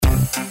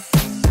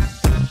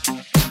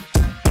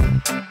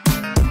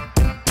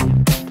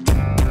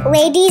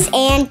Ladies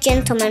and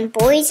gentlemen,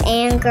 boys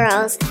and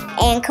girls,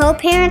 and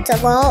co-parents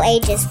of all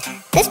ages,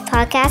 this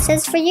podcast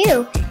is for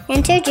you.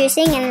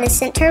 Introducing and the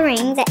center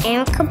ring, the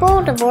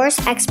amicable divorce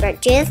expert,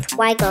 Judith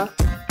Weigel.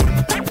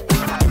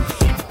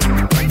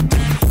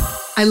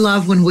 I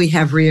love when we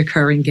have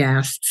reoccurring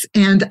guests,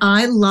 and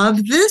I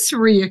love this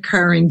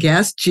reoccurring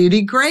guest,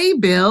 Judy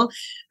Graybill,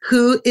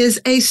 who is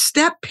a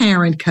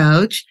step-parent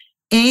coach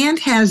and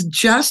has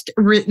just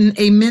written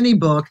a mini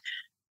book.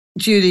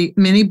 Judy,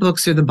 mini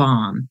books are the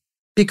bomb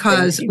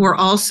because we're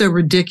all so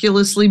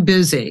ridiculously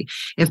busy.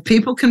 If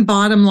people can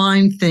bottom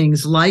line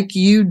things like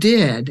you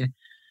did,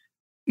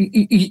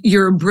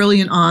 you're a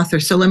brilliant author.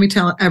 So let me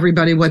tell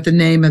everybody what the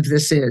name of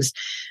this is.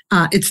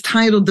 It's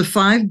titled The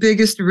 5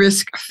 Biggest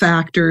Risk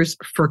Factors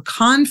for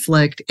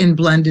Conflict in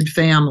Blended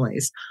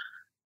Families.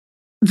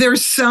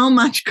 There's so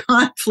much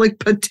conflict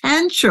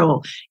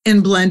potential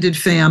in blended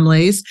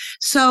families.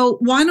 So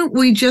why don't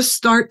we just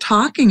start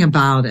talking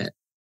about it?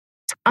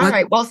 All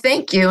right. Well,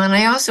 thank you. And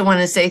I also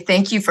want to say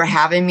thank you for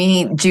having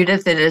me,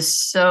 Judith. It is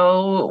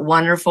so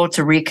wonderful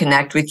to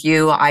reconnect with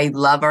you. I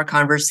love our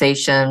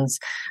conversations.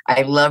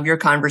 I love your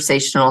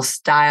conversational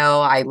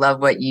style. I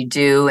love what you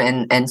do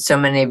and so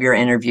many of your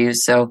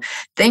interviews. So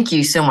thank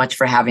you so much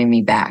for having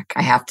me back.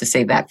 I have to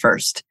say that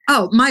first.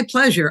 Oh, my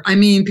pleasure. I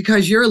mean,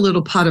 because you're a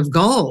little pot of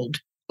gold.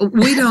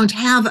 We don't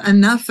have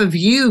enough of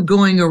you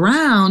going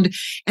around.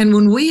 And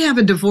when we have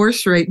a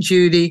divorce rate,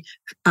 Judy,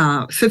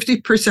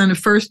 50% of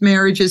first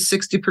marriages,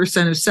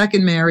 60% of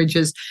second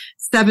marriages,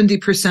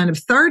 70% of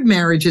third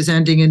marriages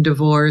ending in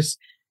divorce.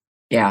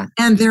 Yeah.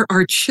 And there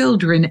are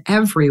children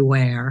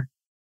everywhere.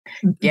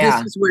 Yeah.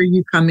 This is where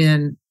you come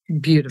in.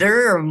 Beautiful.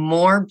 There are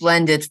more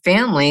blended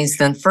families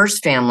than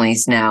first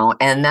families now,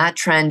 and that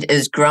trend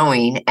is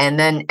growing.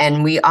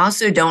 And we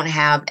also don't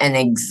have an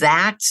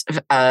exact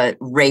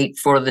rate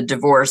for the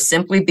divorce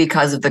simply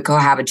because of the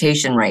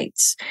cohabitation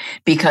rates,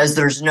 because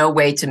there's no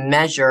way to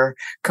measure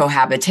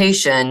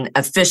cohabitation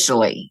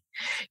officially.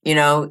 You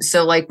know,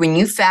 so like when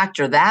you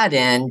factor that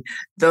in,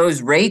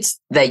 those rates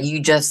that you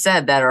just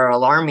said that are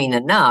alarming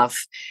enough,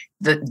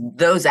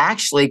 those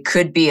actually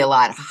could be a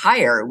lot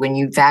higher when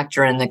you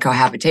factor in the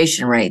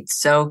cohabitation rates.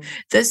 So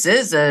this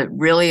is a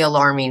really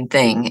alarming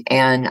thing.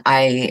 And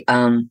I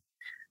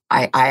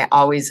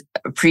always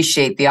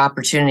appreciate the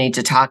opportunity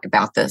to talk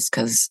about this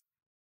because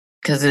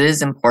it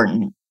is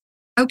important.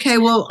 Okay,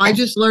 well, I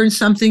just learned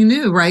something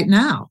new right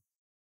now.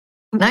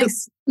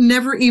 Nice.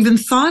 Never even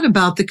thought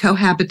about the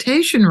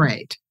cohabitation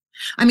rate.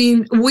 I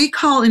mean, we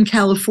call in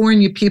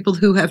California people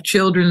who have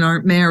children and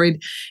aren't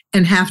married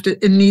and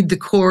need the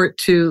court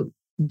to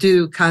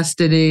do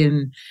custody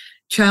and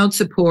child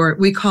support.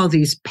 We call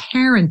these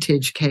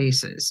parentage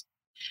cases,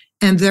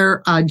 and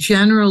they're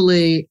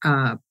generally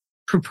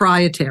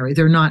proprietary.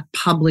 They're not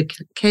public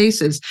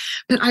cases.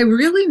 But I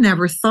really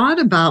never thought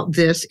about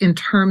this in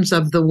terms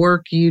of the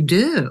work you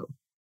do.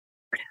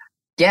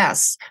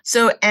 Yes.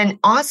 So, and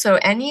also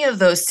any of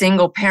those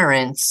single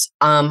parents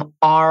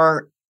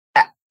are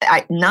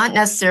not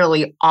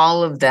necessarily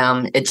all of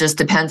them. It just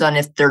depends on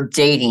if they're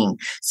dating.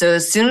 So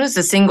as soon as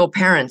the single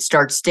parent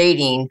starts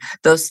dating,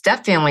 those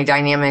step family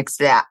dynamics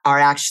that are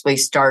actually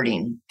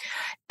starting.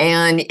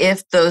 And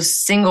if those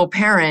single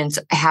parents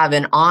have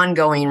an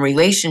ongoing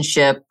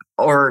relationship,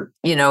 or,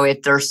 you know,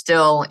 if they're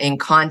still in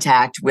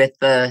contact with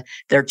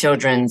their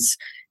children's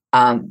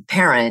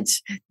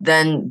parents,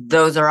 then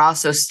those are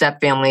also step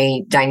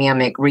family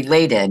dynamic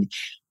related.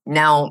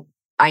 Now,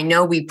 I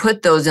know we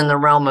put those in the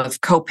realm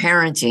of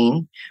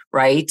co-parenting,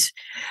 right?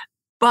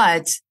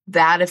 But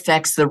that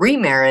affects the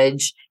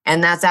remarriage.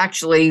 And that's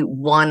actually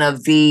one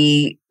of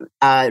the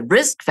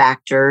risk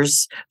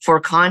factors for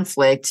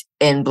conflict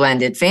in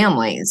blended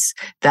families.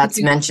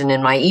 That's mentioned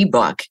in my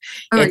ebook.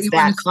 Right, it's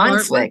that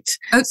conflict.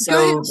 So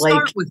go ahead,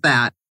 start with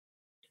that.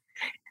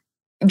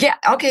 Yeah.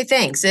 Okay.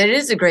 Thanks. It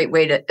is a great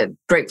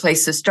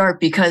place to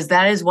start because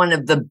that is one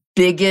of the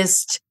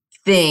biggest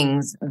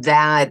things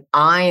that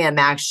I am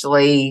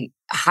actually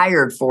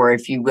hired for,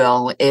 if you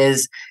will,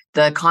 is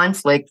the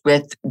conflict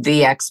with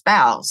the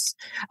ex-spouse.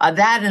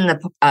 That and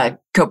the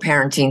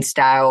co-parenting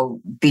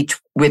style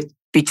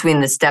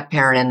between the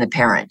step-parent and the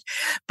parent.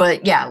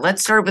 But yeah,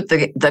 let's start with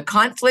the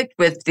conflict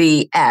with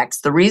the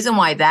ex. The reason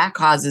why that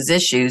causes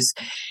issues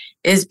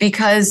is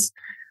because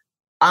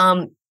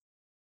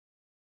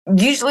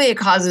usually it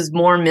causes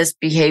more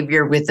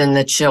misbehavior within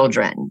the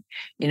children,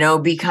 you know,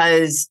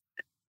 because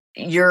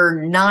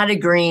you're not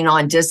agreeing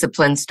on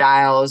discipline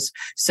styles.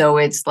 So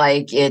it's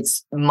like,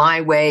 it's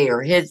my way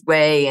or his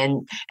way.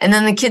 And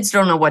then the kids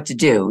don't know what to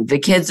do. The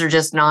kids are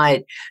just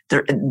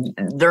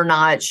they're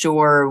not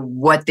sure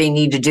what they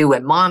need to do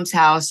at mom's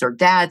house or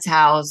dad's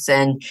house.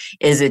 And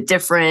is it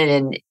different?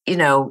 And, you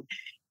know,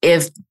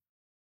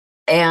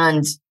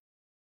 and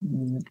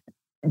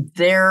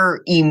their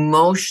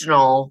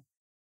emotional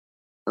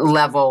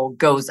level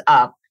goes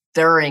up,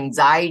 their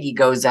anxiety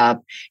goes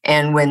up.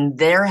 And when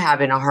they're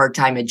having a hard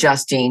time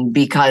adjusting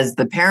because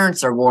the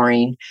parents are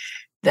worrying,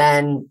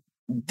 then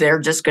they're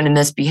just going to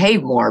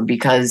misbehave more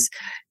because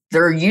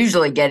they're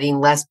usually getting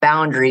less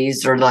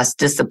boundaries or less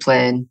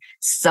discipline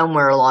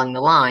somewhere along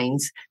the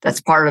lines.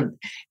 That's part of,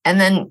 and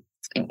then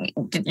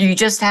you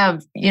just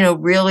have,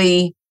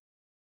 really,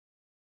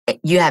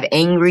 you have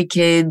angry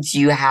kids,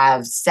 you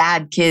have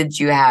sad kids,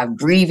 you have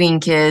grieving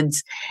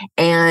kids.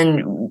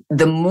 And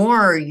the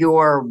more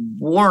you're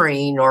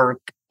warring or,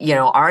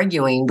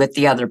 arguing with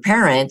the other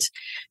parent,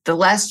 the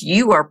less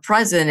you are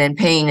present and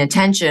paying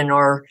attention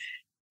or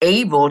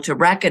able to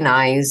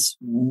recognize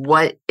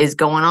what is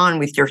going on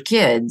with your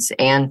kids.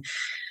 And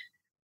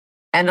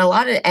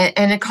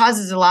it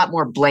causes a lot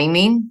more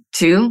blaming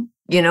too,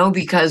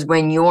 because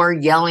when you're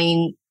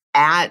yelling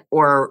at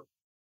or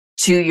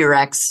to your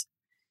ex,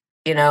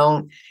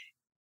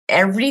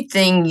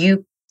 everything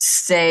you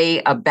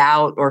say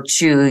about or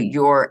to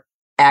your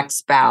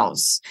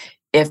ex-spouse,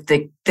 if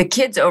the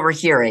kids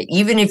overhear it,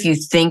 even if you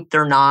think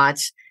they're not,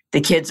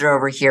 the kids are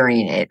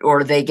overhearing it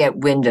or they get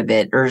wind of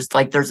it, or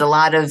there's a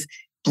lot of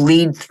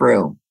bleed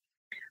through.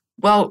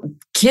 Well,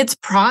 kids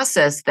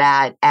process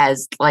that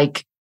as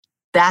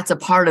that's a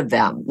part of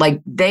them.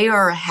 They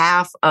are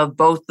half of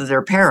both of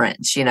their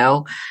parents,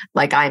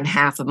 I'm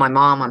half of my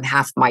mom, I'm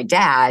half of my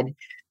dad.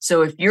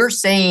 So if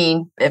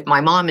my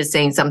mom is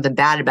saying something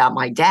bad about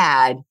my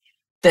dad,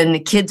 then the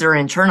kids are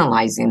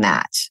internalizing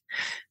that.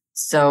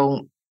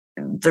 So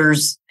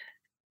there's.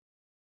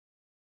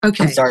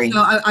 Okay. I'm sorry.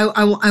 So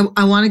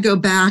I want to go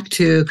back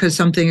to, because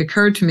something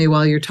occurred to me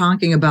while you're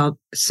talking about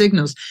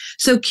signals.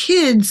 So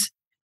kids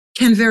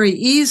can very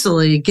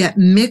easily get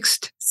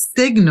mixed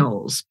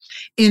signals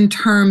in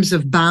terms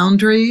of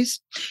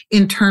boundaries,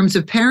 in terms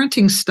of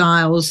parenting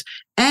styles.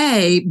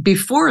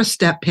 Before a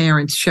step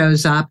parent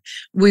shows up,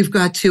 we've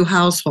got two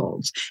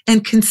households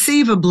and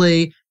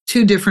conceivably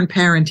two different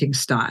parenting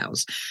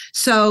styles.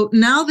 So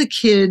now the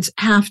kids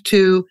have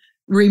to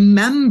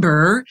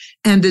remember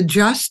and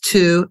adjust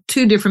to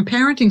two different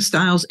parenting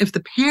styles if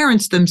the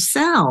parents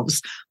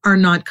themselves are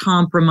not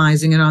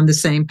compromising and on the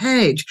same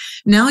page.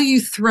 Now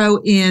you throw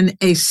in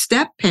a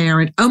step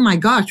parent. Oh my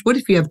gosh, what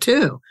if you have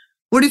two?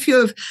 What if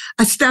you have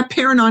a step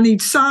parent on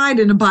each side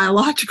and a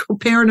biological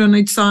parent on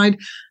each side?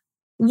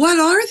 What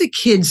are the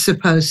kids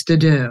supposed to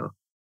do?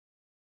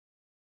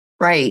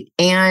 Right.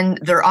 And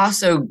they're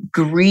also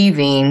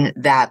grieving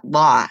that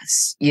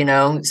loss,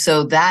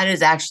 so that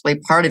is actually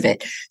part of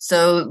it.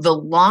 So the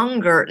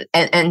longer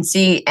and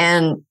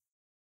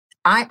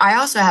I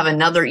also have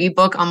another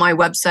ebook on my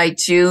website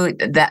too,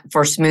 that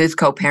for smooth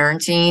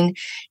co-parenting.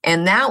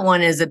 And that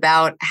one is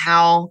about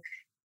how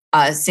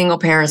single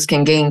parents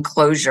can gain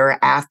closure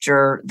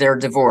after their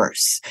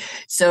divorce.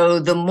 So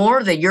the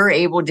more that you're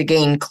able to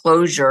gain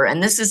closure,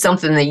 and this is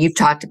something that you've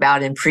talked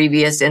about in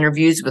previous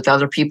interviews with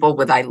other people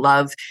with I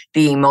love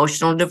the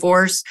emotional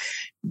divorce.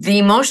 The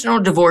emotional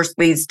divorce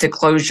leads to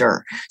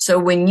closure. So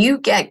when you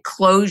get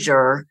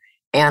closure,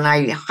 and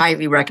I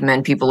highly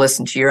recommend people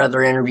listen to your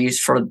other interviews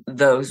for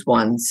those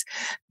ones.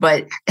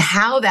 But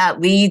how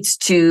that leads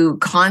to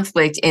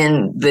conflict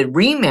in the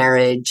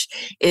remarriage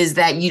is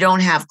that you don't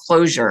have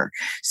closure.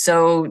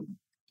 So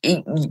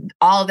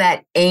all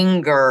that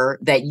anger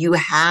that you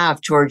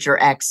have towards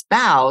your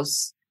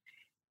ex-spouse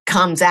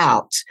comes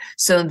out.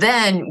 So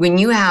then when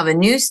you have a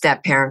new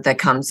step parent that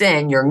comes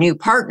in, your new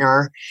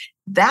partner,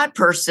 that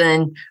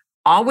person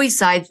always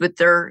sides with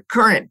their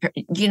current,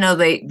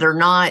 they're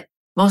not.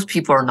 Most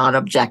people are not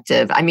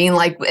objective. I mean,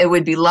 it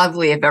would be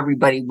lovely if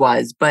everybody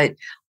was, but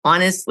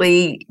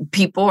honestly,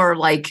 people are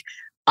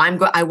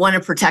I want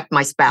to protect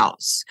my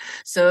spouse.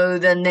 So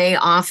then they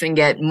often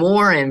get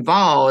more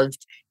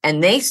involved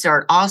and they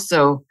start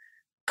also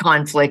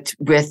conflict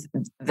with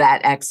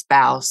that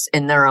ex-spouse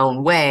in their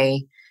own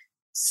way.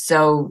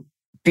 So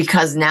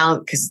because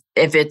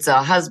if it's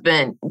a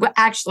husband,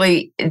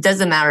 actually, it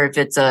doesn't matter if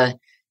it's a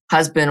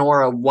husband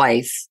or a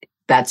wife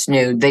that's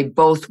new. They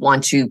both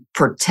want to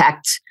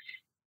protect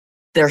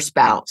their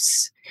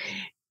spouse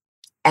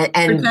and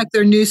protect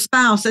their new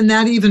spouse. And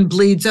that even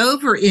bleeds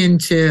over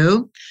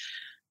into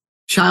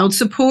child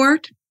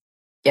support.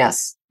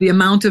 Yes. The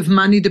amount of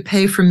money to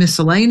pay for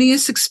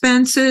miscellaneous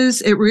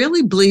expenses. It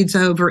really bleeds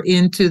over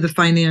into the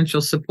financial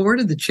support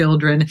of the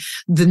children.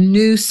 The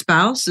new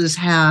spouses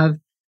have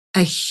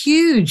a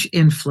huge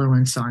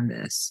influence on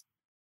this.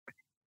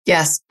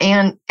 Yes.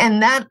 And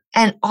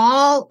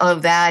all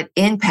of that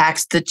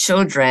impacts the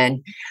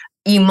children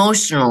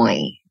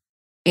emotionally,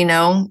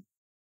 And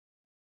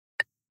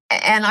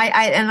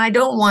I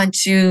don't want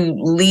to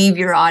leave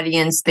your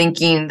audience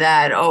thinking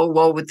that,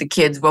 woe with the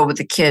kids.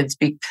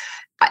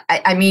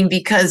 I mean,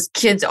 because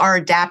kids are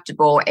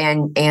adaptable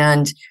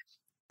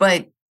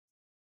but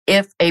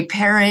if a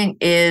parent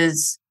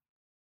is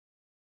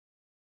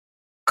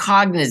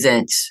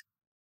cognizant,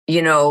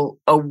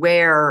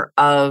 aware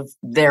of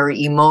their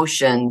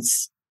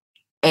emotions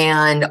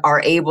and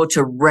are able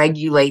to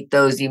regulate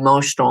those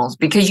emotionals,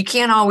 because you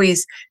can't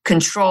always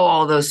control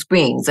all those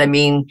swings. I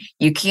mean,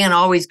 you can't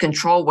always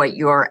control what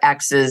your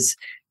ex is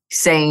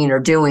saying or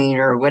doing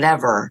or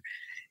whatever,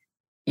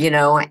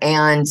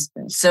 and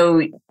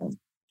so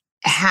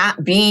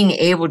being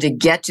able to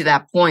get to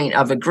that point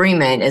of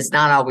agreement is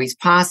not always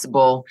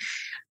possible.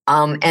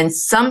 And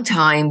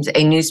sometimes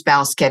a new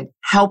spouse can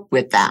help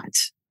with that.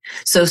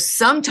 So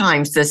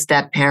sometimes the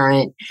step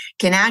parent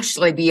can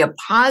actually be a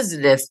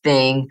positive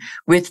thing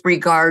with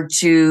regard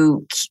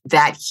to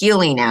that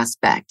healing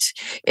aspect.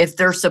 If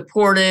they're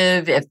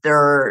supportive, if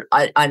they're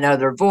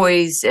another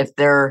voice, if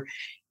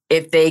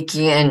they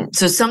can,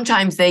 so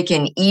sometimes they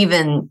can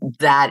even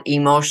that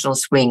emotional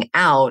swing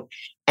out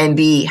and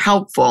be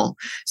helpful.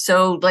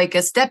 So like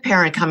a step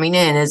parent coming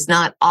in is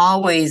not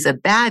always a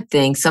bad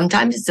thing.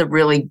 Sometimes it's a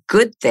really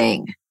good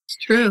thing. It's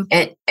true.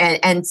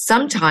 And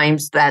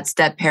sometimes that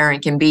step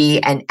parent can be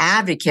an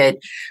advocate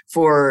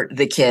for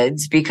the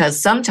kids, because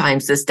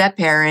sometimes the step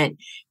parent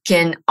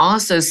can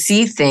also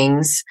see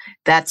things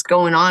that's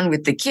going on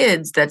with the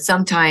kids that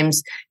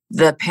sometimes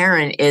the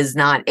parent is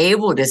not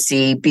able to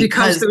see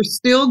because they're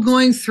still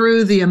going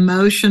through the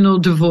emotional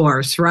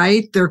divorce,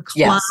 right? They're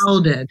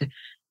clouded. Yes.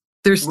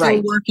 They're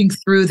still working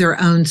through their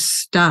own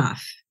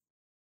stuff.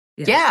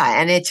 Yes.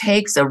 Yeah. And it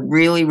takes a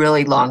really,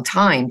 really long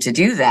time to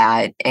do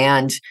that.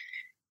 And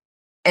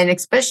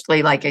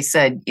especially, like I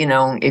said,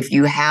 if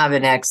you have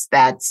an ex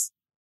that's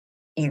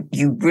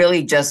you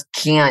really just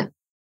can't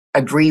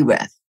agree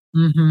with.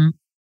 Mm-hmm.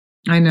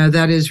 I know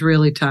that is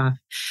really tough.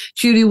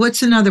 Judy,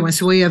 what's another one?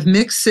 So we have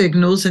mixed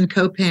signals and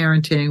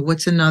co-parenting.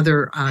 What's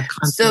another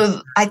concept?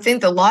 So I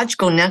think the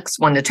logical next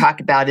one to talk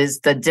about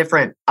is the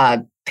different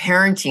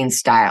parenting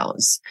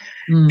styles,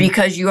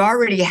 because you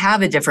already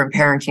have a different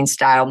parenting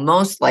style,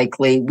 most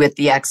likely with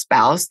the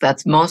ex-spouse.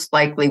 That's most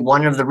likely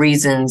one of the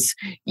reasons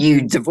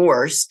you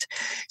divorced.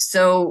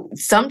 So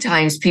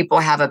sometimes people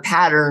have a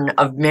pattern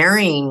of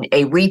marrying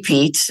a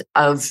repeat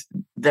of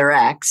their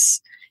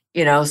ex.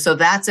 So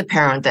that's a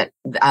pattern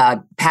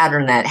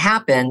that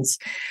happens.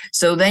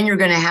 So then you're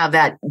going to have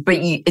that, but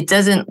it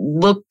doesn't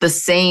look the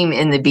same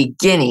in the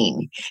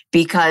beginning,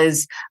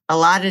 because a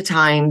lot of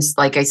times,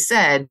 like I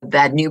said,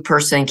 that new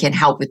person can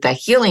help with the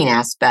healing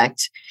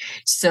aspect.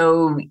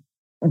 So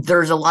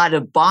there's a lot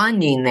of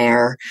bonding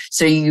there.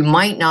 So you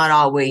might not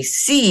always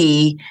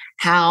see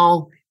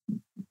how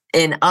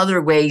in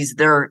other ways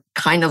they're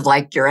kind of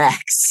like your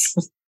ex.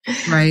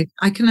 Right.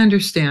 I can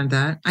understand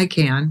that. I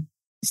can.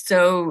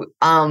 So,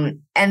 and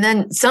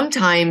then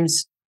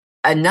sometimes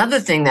another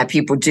thing that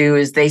people do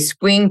is they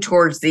swing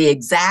towards the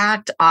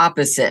exact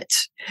opposite.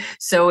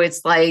 So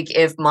it's like,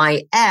 if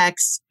my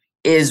ex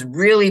is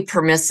really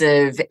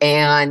permissive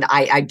and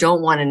I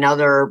don't want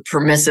another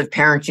permissive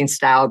parenting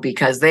style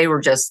because they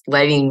were just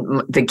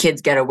letting the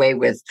kids get away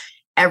with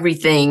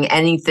everything,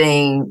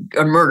 anything,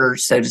 a murder,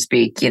 so to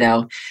speak,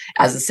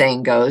 as the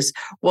saying goes.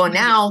 Well,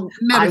 now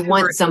I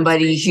want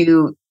somebody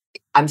who,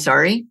 I'm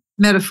sorry?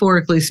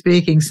 Metaphorically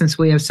speaking, since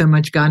we have so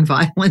much gun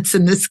violence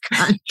in this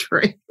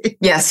country.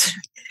 Yes.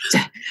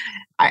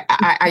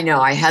 I know.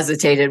 I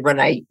hesitated when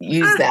I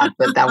used that,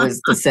 but that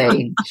was the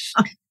saying.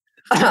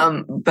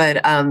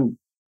 But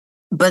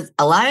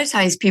a lot of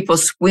times people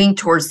swing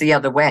towards the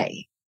other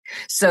way.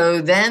 So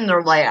then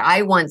they're like,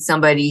 I want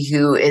somebody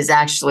who is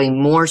actually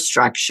more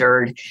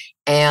structured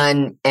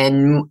and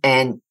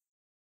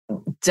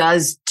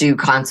does do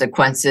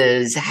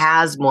consequences,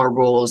 has more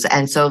rules.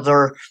 And so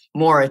they're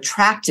more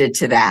attracted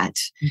to that.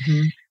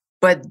 Mm-hmm.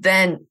 But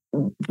then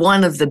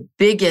one of the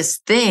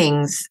biggest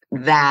things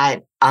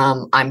that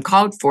I'm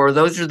called for,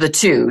 those are the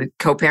two: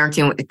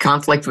 co-parenting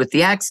conflict with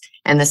the ex.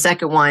 And the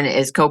second one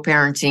is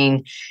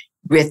co-parenting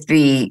with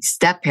the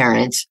step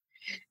parent.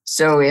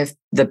 So if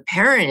the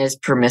parent is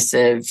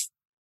permissive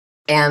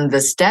and the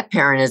step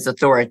parent is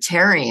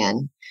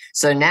authoritarian,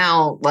 so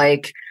now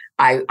like,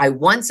 I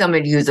want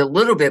somebody who's a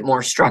little bit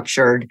more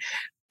structured,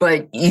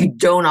 but you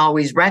don't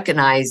always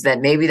recognize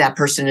that maybe that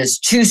person is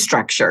too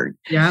structured.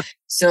 Yeah.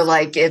 So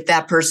like if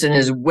that person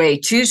is way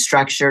too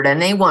structured and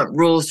they want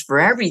rules for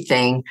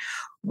everything,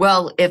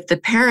 well, if the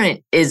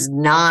parent is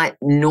not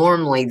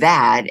normally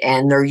that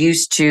and they're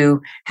used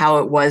to how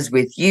it was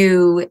with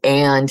you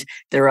and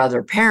their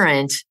other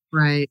parent,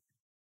 right,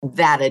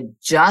 that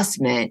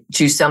adjustment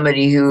to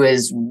somebody who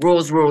is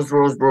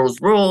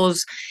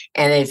rules,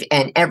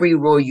 and every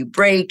rule you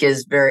break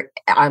is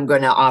I'm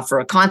going to offer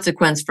a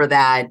consequence for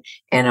that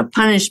and a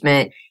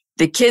punishment.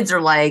 The kids are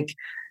like,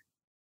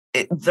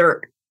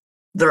 they're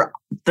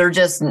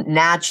just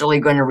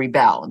naturally going to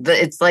rebel.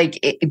 It's like,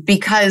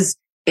 because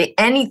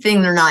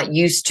anything they're not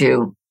used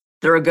to,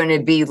 they're going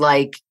to be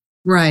like,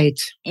 right.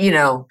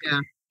 Yeah.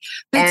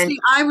 But see,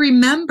 I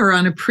remember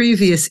on a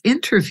previous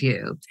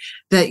interview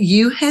that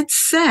you had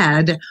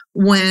said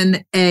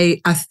when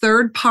a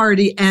third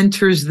party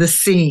enters the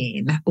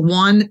scene,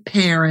 one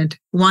parent,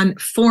 one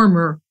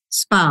former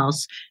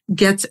spouse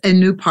gets a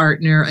new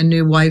partner, a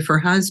new wife or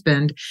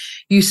husband,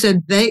 you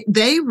said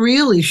they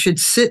really should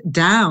sit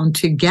down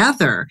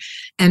together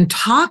and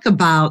talk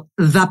about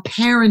the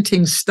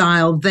parenting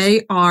style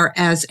they are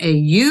as a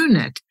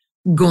unit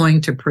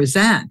going to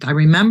present. I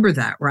remember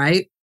that,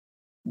 right?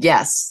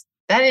 Yes.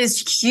 That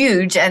is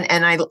huge, and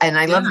I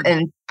love,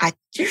 and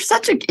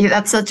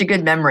that's such a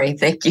good memory.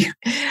 Thank you.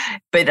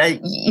 But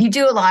you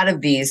do a lot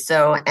of these,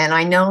 so, and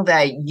I know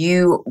that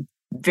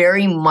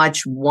very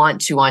much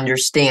want to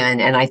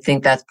understand. And I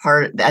think that's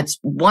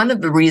one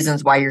of the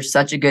reasons why you're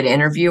such a good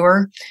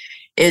interviewer,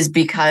 is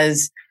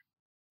because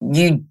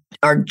you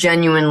are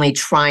genuinely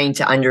trying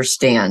to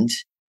understand.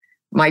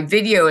 My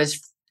video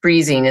is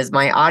freezing. Is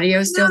my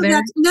audio still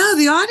there? No,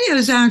 the audio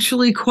is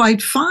actually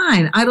quite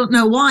fine. I don't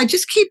know why.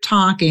 Just keep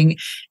talking.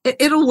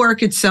 It'll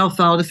work itself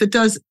out. If it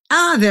does,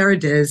 there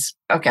it is.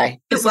 Okay.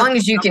 As long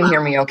as you can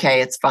hear me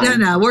okay, it's fine.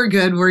 No, we're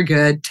good. We're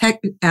good.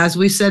 As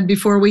we said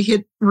before we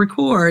hit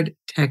record,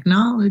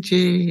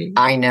 technology.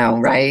 I know,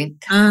 right?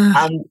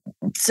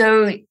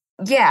 So,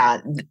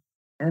 yeah,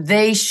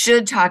 they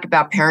should talk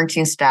about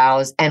parenting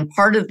styles. And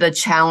part of the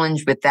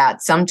challenge with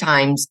that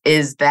sometimes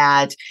is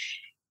that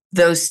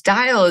those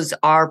styles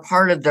are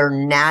part of their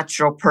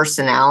natural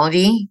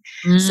personality.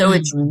 So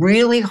it's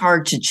really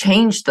hard to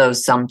change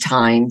those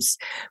sometimes,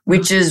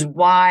 which is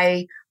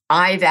why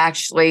I've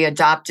actually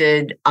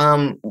adopted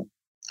a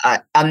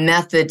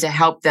method to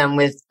help them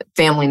with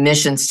family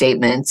mission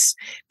statements,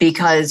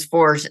 because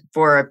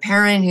for a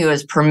parent who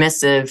is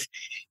permissive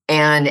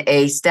and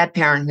a step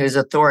parent who's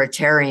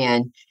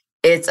authoritarian,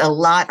 it's a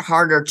lot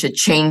harder to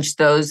change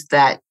those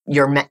that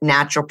your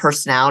natural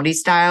personality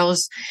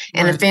styles.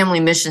 And a family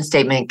mission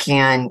statement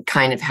can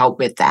kind of help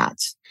with that.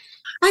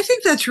 I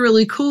think that's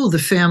really cool, the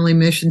family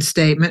mission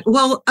statement.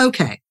 Well,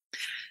 okay.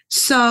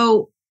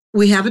 So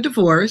we have a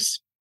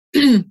divorce.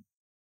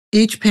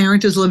 Each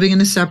parent is living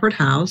in a separate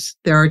house.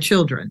 There are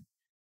children.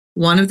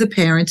 One of the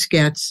parents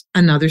gets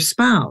another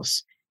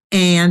spouse,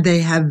 and they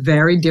have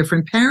very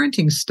different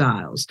parenting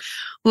styles.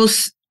 Well,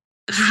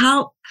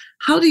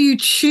 how do you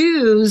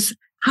choose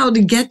how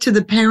to get to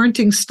the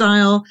parenting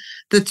style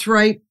that's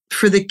right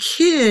for the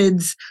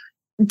kids?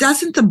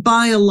 Doesn't the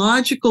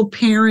biological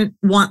parent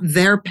want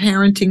their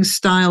parenting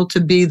style to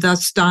be the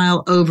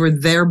style over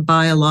their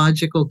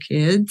biological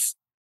kids?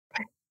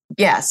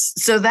 Yes.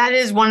 So that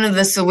is one of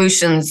the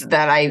solutions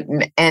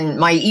and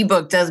my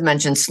ebook does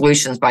mention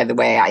solutions, by the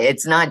way.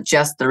 It's not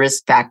just the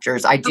risk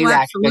factors. I do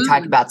actually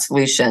talk about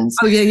solutions.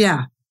 Oh,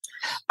 yeah.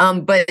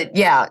 But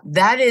yeah,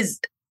 that is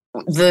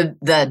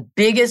the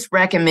biggest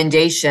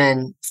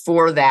recommendation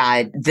for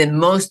that. The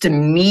most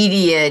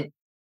immediate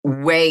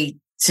way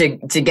to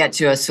get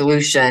to a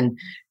solution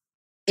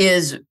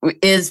is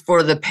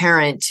for the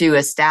parent to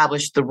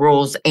establish the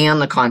rules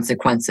and the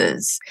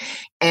consequences.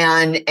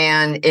 And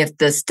if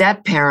the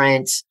step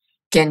parent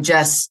can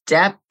just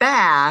step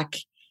back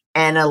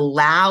and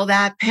allow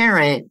that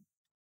parenting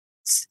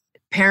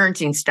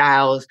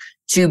styles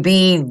to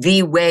be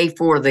the way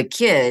for the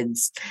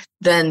kids,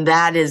 then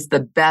that is the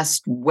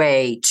best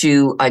way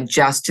to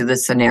adjust to the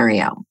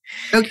scenario.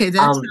 Okay,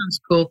 that sounds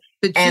cool.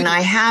 But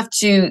I have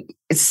to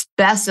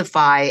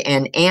specify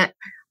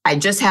I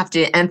just have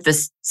to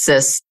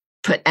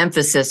put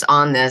emphasis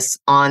on this,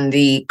 on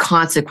the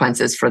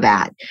consequences for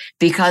that,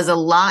 because a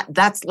lot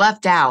that's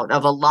left out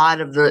of a lot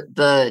of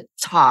the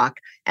talk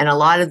and a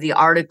lot of the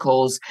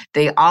articles.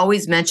 They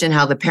always mention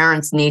how the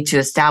parents need to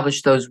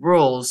establish those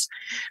rules.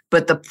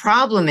 But the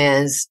problem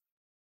is,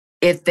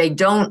 if they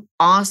don't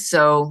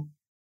also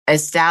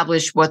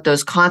establish what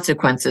those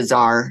consequences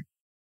are,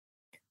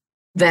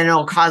 then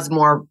it'll cause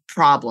more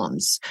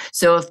problems.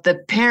 So if the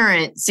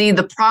parent,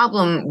 the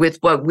problem with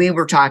what we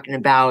were talking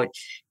about,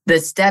 the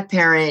step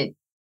parent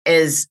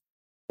is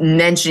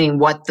mentioning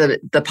what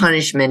the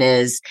punishment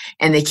is,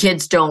 and the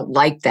kids don't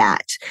like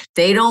that.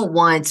 They don't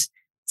want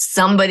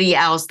somebody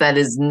else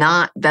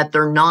that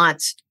they're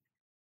not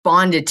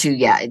bonded to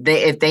yet.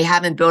 If they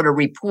haven't built a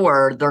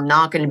rapport, they're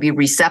not going to be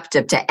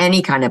receptive to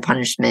any kind of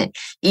punishment,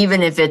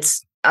 even if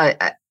it's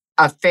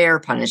a fair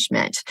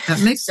punishment.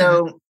 That makes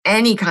sense.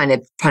 Any kind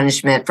of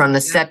punishment from the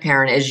step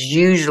parent is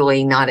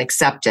usually not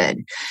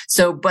accepted.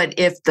 But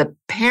if the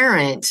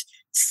parent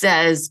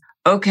says,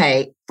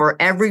 okay, for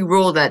every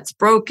rule that's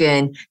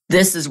broken,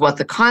 this is what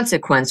the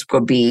consequence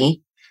will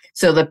be.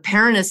 So the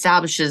parent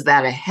establishes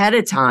that ahead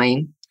of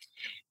time,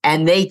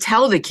 and they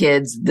tell the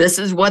kids, this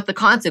is what the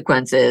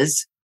consequence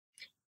is.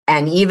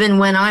 And even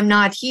when I'm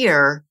not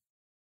here,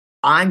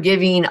 I'm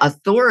giving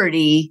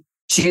authority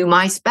to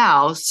my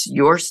spouse,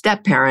 your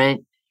step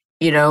parent,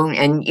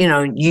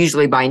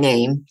 usually by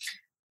name.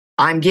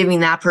 I'm giving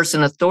that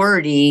person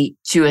authority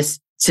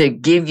to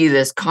give you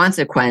this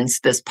consequence,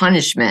 this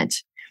punishment.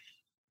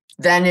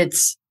 Then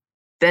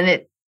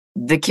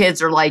the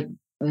kids are like,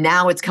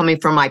 now it's coming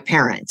from my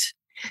parent.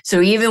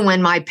 So even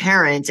when my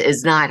parent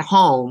is not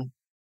home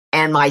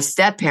and my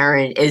step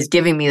parent is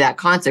giving me that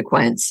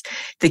consequence,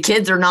 the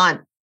kids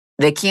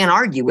they can't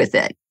argue with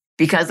it,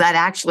 because that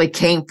actually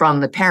came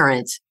from the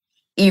parent,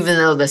 even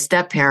though the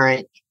step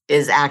parent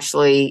is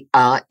actually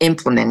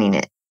implementing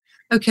it.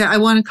 Okay, I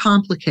want to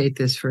complicate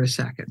this for a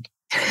second.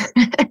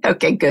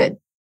 Okay, good.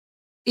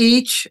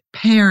 Each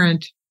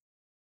parent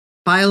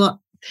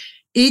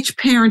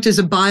is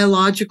a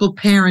biological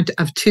parent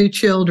of 2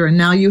 children.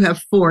 Now you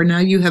have 4. Now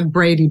you have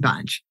Brady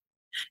Bunch.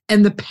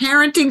 And the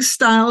parenting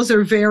styles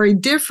are very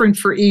different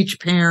for each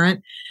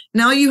parent.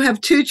 Now you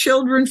have 2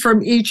 children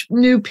from each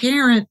new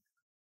parent.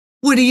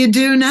 What do you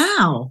do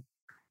now?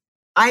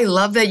 I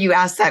love that you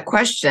asked that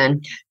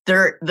question.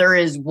 There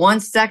is one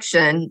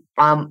section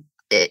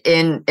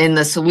in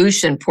the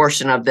solution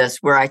portion of this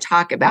where I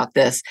talk about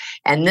this.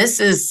 And this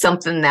is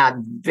something that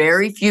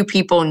very few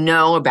people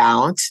know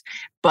about,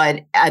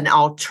 but an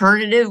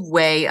alternative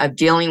way of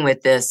dealing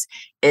with this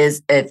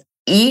is if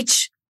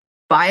each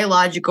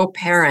biological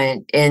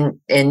parent in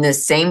the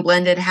same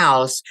blended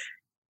house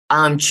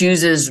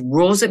chooses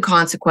rules and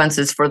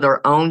consequences for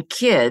their own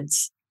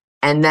kids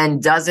and then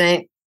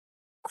doesn't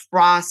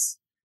cross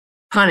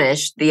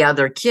punish the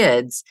other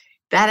kids,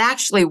 that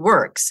actually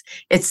works.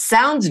 It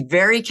sounds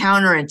very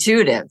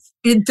counterintuitive.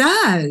 It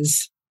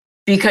does.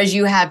 Because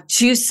you have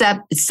two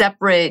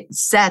separate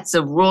sets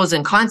of rules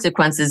and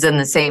consequences in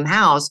the same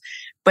house,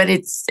 but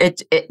it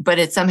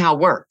somehow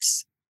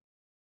works.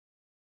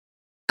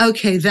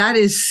 Okay, that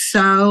is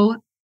so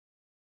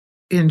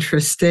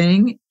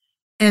interesting.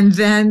 And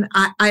then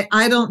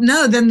I don't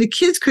know, then the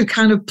kids could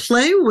kind of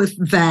play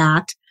with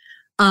that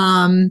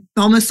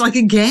almost like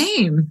a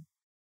game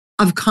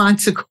of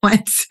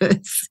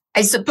consequences.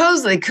 I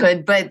suppose they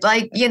could, but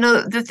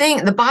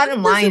the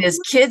bottom line is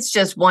kids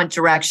just want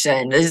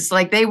direction. It's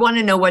like they want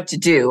to know what to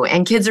do.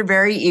 And kids are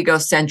very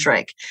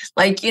egocentric.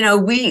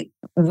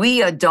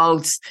 We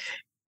adults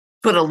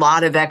put a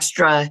lot of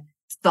extra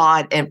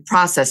thought and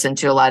process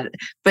into a lot,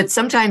 but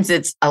sometimes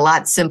it's a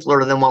lot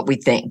simpler than what we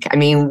think. I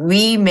mean,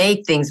 we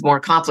make things more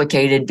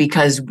complicated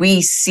because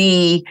we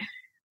see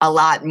a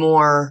lot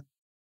more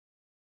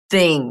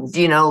things,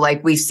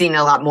 we've seen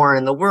a lot more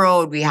in the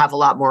world. We have a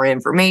lot more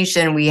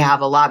information. We have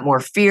a lot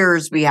more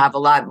fears. We have a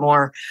lot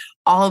more,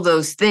 all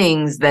those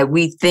things that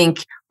we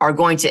think are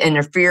going to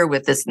interfere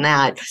with this and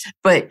that.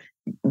 But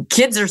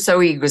kids are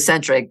so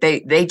egocentric.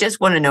 They just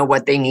want to know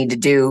what they need to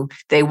do.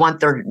 They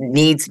want their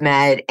needs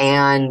met,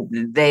 and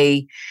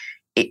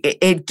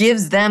it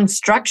gives them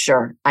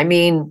structure. I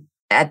mean,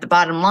 at the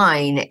bottom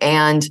line,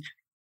 and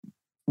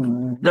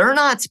they're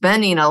not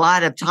spending a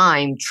lot of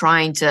time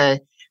trying to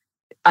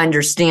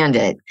understand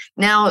it.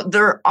 Now,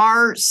 there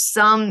are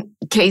some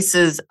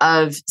cases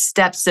of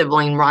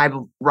step-sibling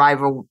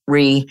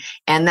rivalry,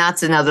 and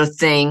that's another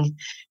thing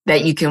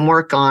that you can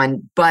work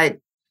on. But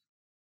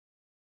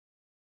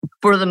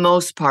for the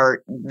most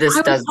part, this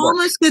does work. I was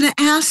almost going to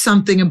ask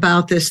something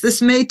about this.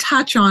 This may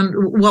touch on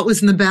what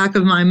was in the back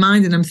of my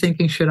mind, and I'm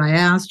thinking, should I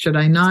ask? Should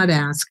I not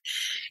ask?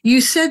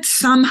 You said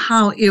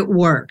somehow it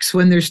works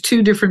when there's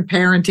two different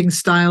parenting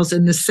styles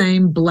in the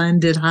same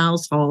blended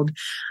household.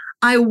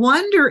 I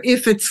wonder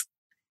if it's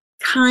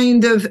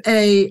kind of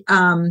a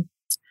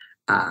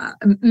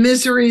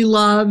misery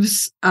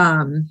loves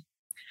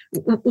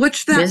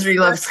what's that? Misery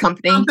loves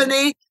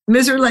company.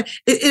 Misery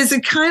is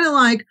it kind of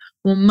like,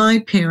 well,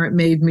 my parent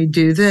made me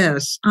do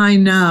this. I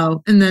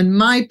know. And then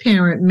my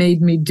parent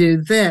made me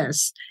do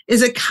this.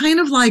 Is it kind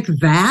of like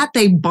that?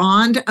 They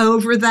bond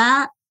over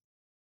that?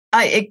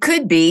 It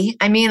could be.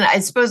 I mean, I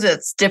suppose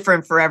it's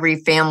different for every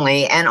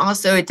family. And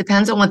also it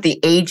depends on what the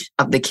age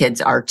of the kids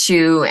are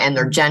too, and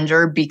their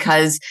gender,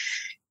 because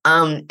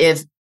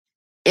if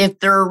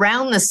they're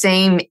around the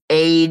same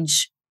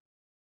age,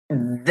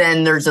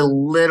 then there's a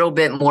little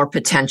bit more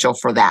potential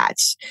for that.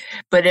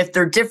 But if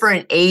they're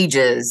different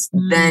ages,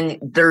 then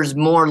there's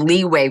more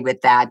leeway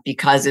with that,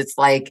 because it's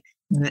like,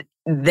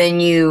 then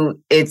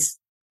you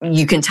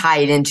can tie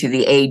it into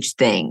the age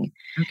thing.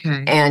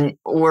 Okay. And,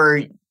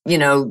 or,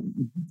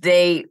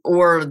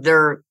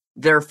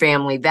 their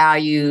family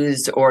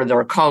values or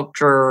their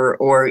culture,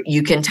 or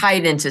you can tie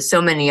it into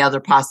so many other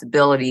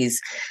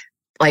possibilities,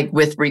 like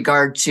with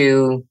regard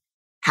to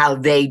how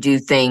they do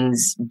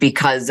things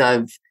because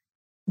of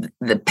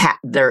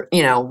their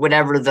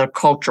whatever the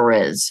culture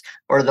is,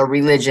 or the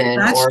religion,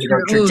 or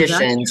their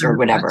traditions, or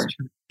whatever.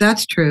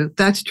 That's true.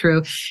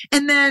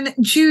 And then,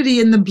 Judy,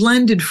 in the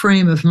blended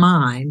frame of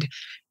mind,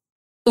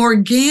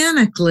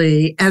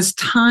 organically, as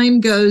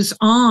time goes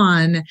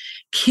on,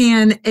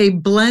 can a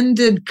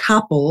blended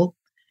couple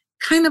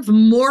kind of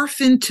morph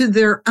into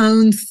their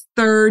own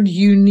third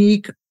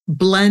unique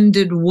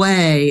blended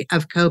way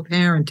of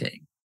co-parenting?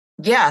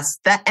 Yes,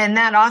 that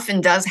often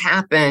does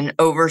happen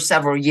over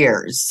several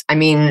years. I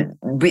mean,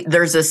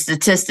 there's a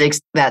statistics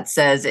that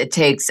says it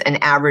takes an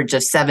average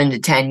of 7 to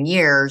 10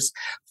 years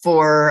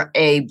for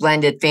a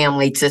blended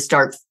family to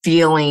start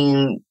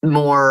feeling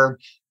more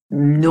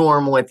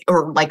normal,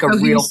 or like a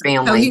real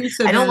family.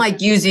 I don't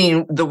like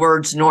using the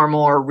words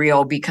normal or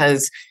real,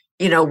 because,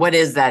 what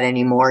is that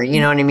anymore?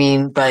 You know what I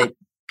mean? But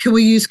can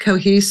we use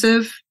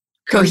cohesive?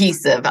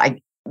 Cohesive.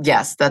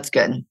 Yes, that's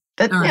good.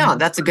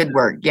 That's a good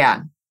word.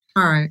 Yeah.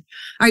 All right,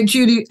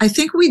 Judy, I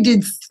think we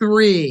did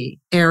 3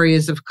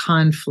 areas of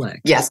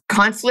conflict. Yes,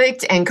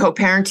 conflict and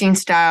co-parenting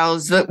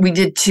styles. We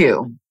did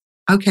 2.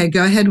 Okay,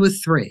 go ahead with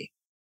 3.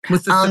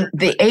 With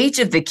the age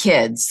of the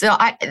kids. So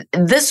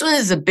this one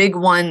is a big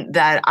one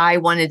that I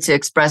wanted to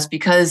express,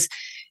 because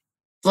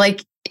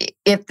like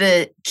if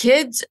the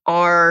kids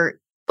are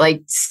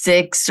like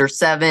 6 or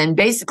 7,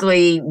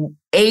 basically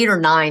 8 or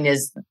 9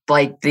 is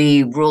like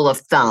the rule of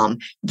thumb.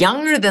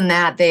 Younger than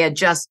that, they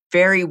adjust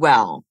very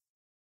well.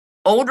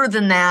 Older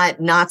than that,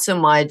 not so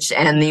much.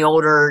 And the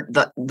older,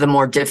 the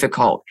more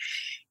difficult.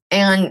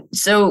 And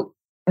so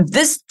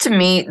this, to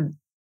me,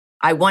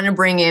 I want to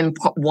bring in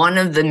one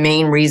of the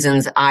main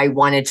reasons I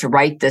wanted to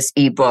write this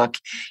ebook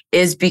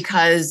is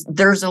because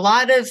there's a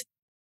lot of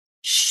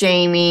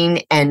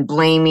shaming and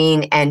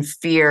blaming and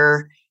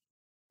fear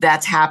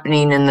that's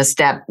happening in the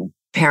step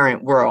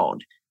parent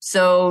world.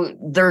 So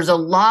there's a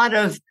lot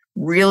of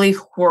really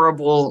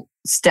horrible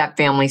step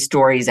family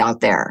stories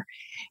out there.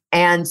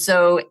 And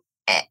so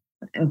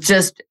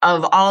just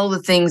of all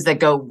the things that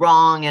go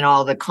wrong and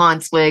all the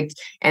conflict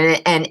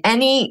and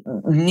any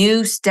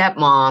new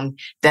stepmom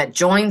that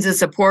joins a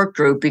support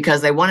group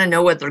because they want to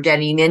know what they're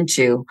getting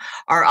into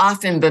are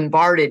often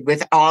bombarded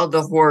with all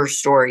the horror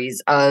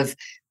stories of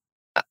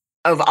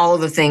all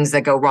the things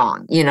that go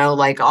wrong,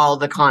 like all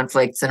the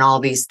conflicts and all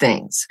these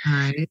things.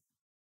 Right.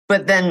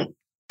 But then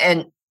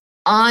an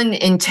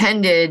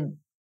unintended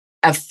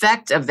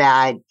effect of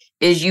that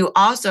is you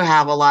also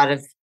have a lot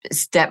of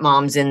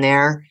stepmoms in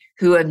there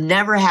who have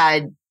never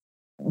had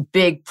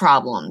big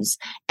problems,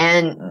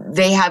 and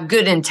they have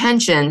good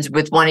intentions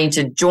with wanting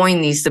to join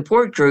these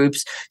support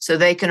groups so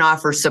they can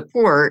offer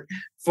support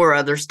for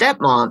other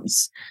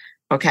stepmoms.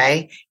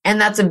 Okay.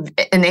 And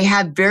and they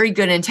have very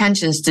good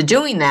intentions to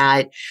doing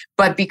that.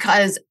 But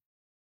because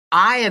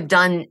I have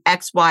done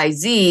X, Y,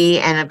 Z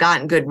and have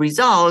gotten good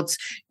results,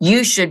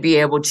 you should be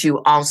able to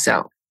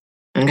also.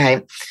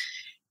 Okay.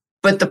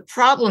 But the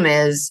problem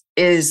is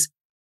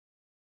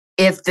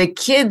if the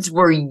kids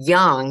were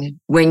young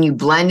when you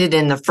blended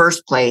in the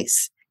first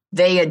place,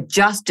 they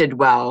adjusted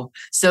well.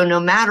 So no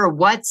matter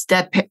what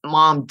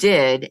stepmom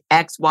did,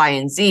 X, Y,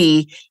 and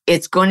Z,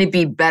 it's going to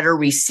be better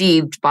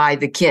received by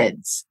the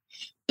kids.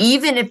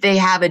 Even if they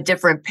have a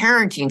different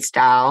parenting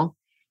style,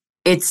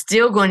 it's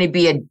still going to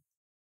be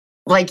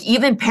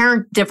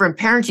different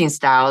parenting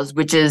styles,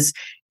 which is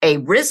a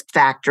risk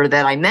factor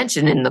that I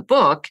mentioned in the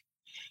book.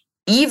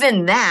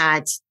 Even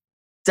that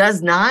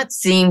does not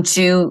seem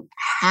to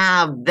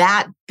have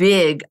that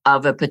big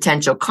of a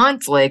potential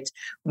conflict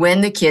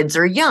when the kids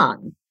are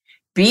young,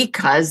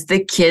 because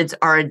the kids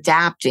are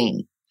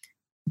adapting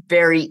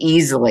very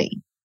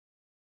easily.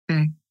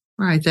 Okay.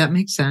 Right. That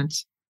makes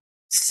sense.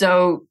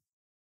 So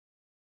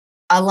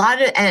a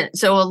lot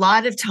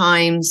of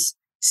times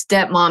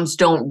stepmoms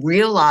don't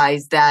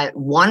realize that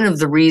one of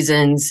the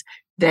reasons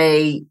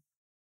they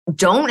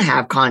don't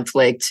have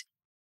conflict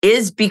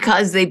is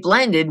because they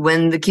blended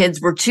when the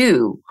kids were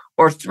 2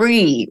 or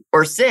 3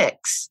 or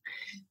 6.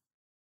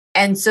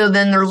 And so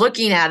then they're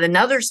looking at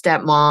another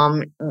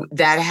stepmom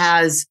that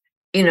has,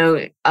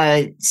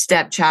 a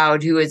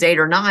stepchild who is 8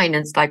 or 9. And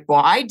it's like,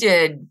 well, I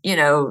did,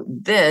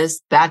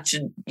 this, that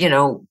should,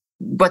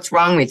 what's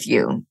wrong with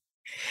you?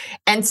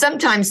 And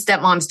sometimes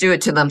stepmoms do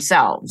it to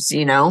themselves,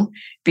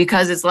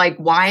 because it's like,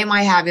 why am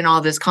I having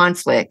all this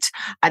conflict?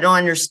 I don't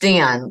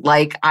understand.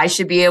 Like, I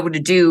should be able to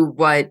do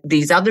what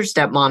these other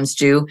stepmoms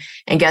do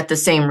and get the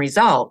same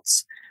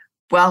results.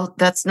 Well,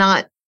 that's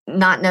not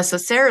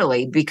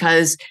necessarily,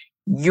 because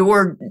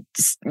your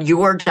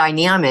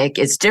dynamic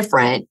is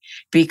different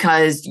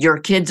because your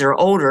kids are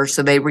older,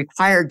 so they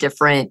require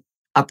different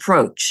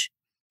approach.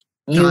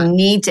 You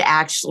need to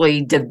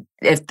actually,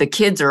 if the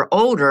kids are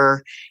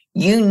older,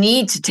 you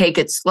need to take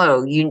it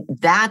slow.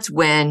 That's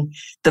when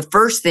the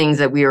first things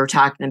that we were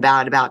talking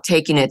about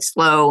taking it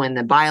slow and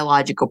the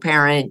biological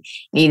parent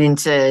needing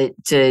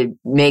to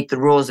make the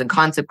rules and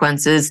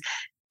consequences,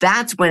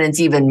 that's when it's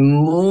even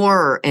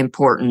more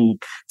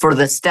important for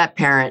the step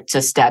parent to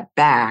step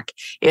back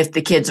if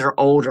the kids are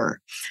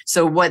older.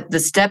 So what the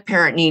step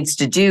parent needs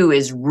to do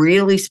is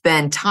really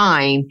spend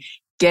time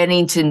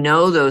getting to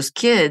know those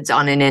kids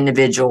on an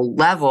individual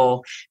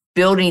level,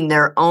 building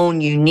their own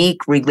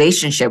unique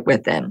relationship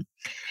with them.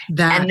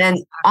 And then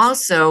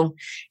also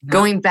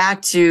going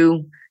back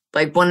to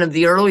like one of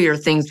the earlier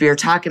things we were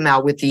talking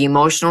about with the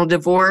emotional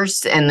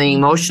divorce and the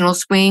emotional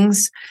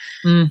swings.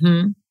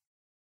 Mm-hmm.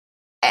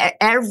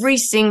 Every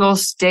single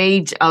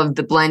stage of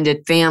the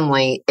blended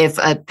family, if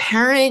a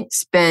parent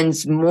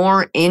spends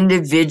more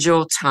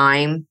individual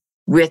time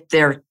with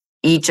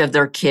each of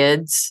their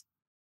kids,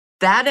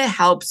 that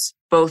helps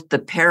both the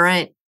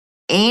parent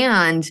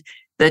and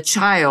the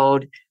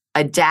child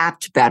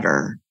adapt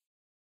better.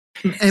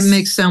 It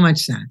makes so much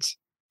sense.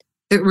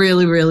 It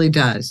really, really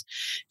does.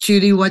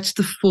 Judy, what's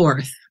the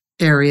fourth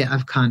area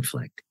of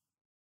conflict?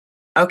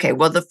 Okay,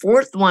 well, the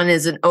fourth one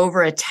is an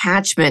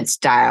over-attachment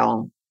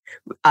style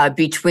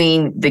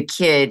between the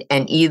kid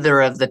and either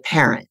of the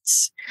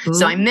parents. Ooh.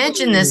 So I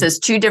mentioned this as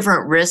 2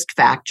 different risk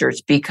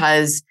factors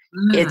because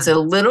it's a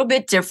little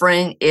bit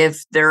different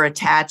if they're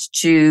attached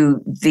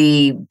to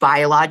the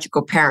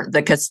biological parent,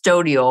 the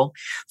custodial.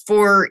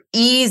 For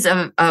ease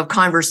of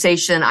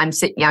conversation, I'm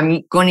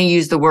going to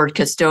use the word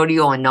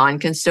custodial and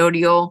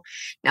non-custodial.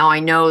 Now, I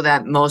know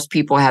that most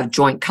people have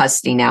joint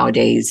custody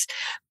nowadays,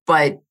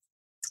 but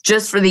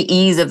just for the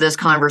ease of this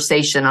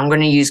conversation, I'm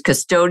going to use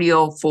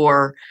custodial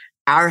for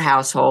our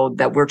household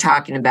that we're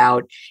talking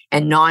about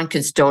and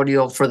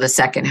non-custodial for the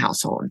second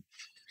household.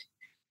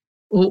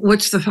 Well,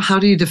 how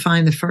do you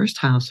define the first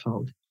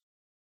household?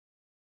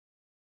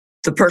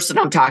 The person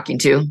I'm talking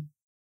to.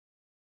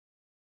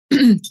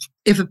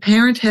 if a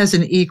parent has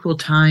an equal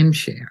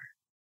timeshare,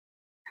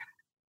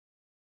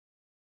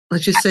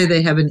 let's just say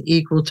they have an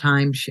equal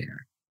timeshare.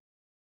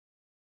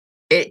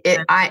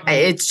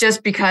 It's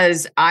just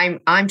because I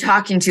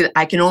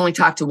can only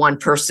talk to one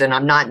person.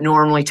 I'm not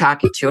normally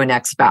talking to an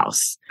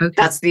ex-spouse. Okay.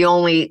 That's the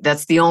only,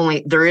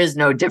 there is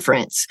no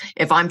difference.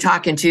 If I'm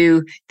talking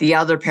to the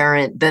other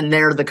parent, then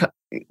they're the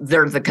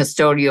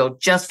custodial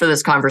just for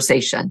this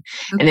conversation.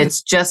 Okay. And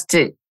it's just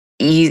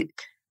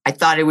I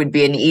thought it would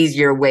be an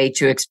easier way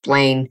to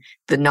explain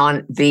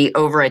the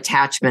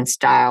over-attachment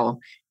style,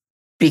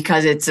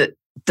 because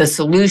the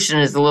solution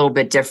is a little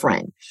bit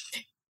different.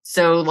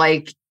 So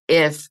like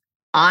if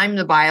I'm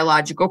the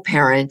biological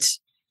parent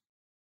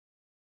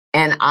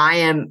and I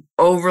am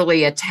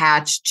overly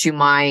attached to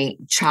my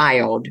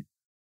child,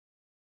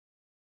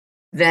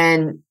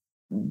 then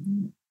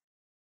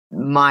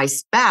my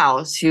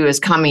spouse who is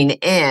coming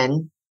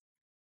in,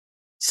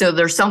 so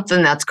there's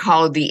something that's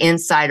called the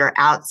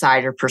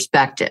insider-outsider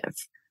perspective.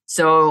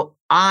 So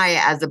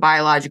I, as a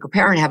biological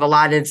parent, have a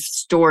lot of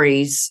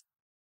stories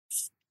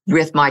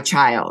with my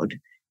child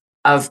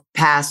of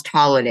past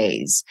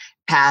holidays,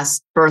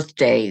 past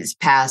birthdays,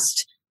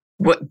 past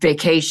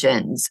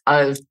vacations,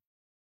 of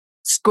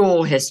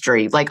school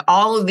history, like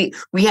all of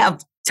we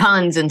have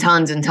tons and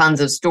tons and tons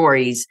of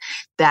stories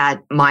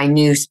that my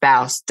new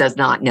spouse does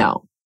not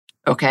know.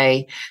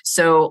 Okay.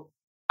 So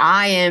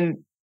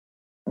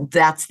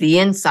that's the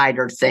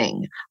insider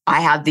thing.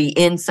 I have the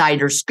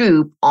insider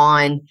scoop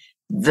on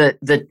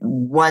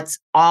what's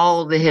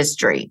all the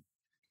history.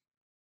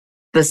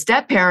 The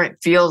step parent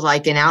feels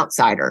like an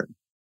outsider.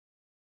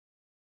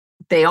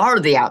 They are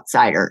the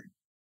outsider.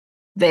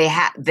 They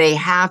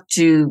have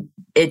to,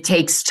 it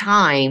takes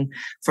time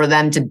for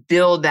them to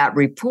build that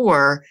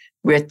rapport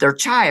with their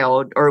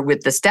child or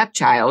with the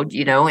stepchild,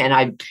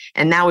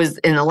 and that was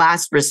in the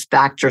last risk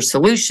factor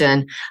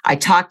solution. I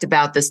talked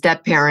about the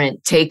step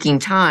parent taking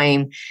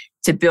time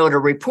to build a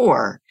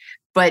rapport,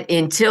 but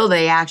until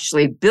they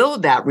actually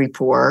build that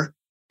rapport,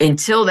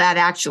 until that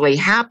actually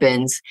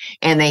happens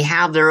and they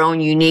have their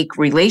own unique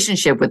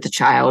relationship with the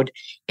child,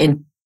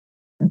 and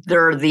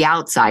they're the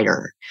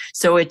outsider.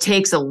 So it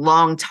takes a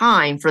long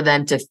time for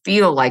them to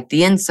feel like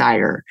the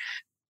insider.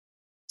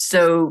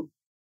 So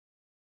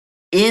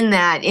in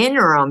that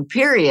interim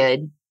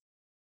period,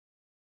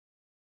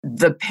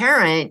 the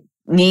parent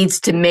needs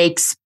to make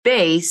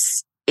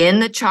space in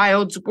the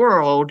child's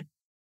world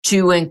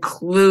to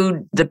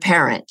include the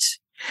parent.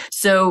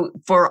 So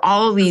for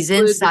all of these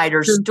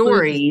insider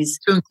stories,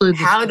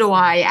 how do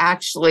I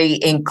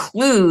actually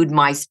include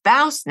my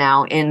spouse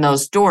now in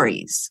those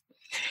stories?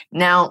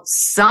 Now,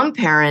 some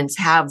parents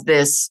have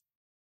this,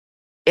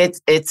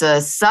 it's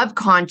a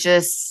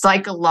subconscious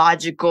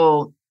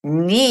psychological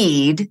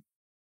need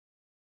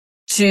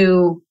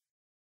to,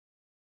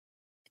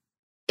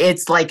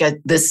 it's like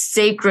the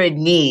sacred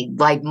need,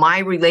 like my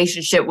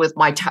relationship with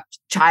my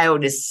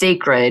child is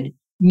sacred.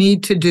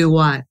 Need to do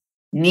what?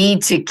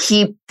 Need to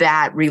keep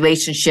that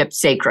relationship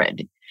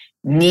sacred.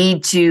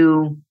 Need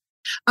to.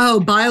 Oh,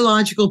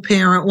 biological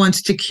parent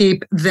wants to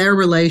keep their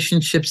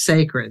relationship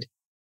sacred.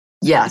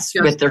 Yes,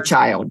 with their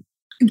child.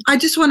 I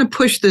just want to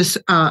push this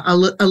a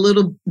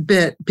little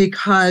bit,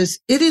 because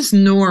it is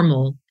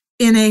normal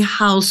in a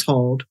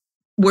household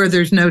where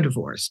there's no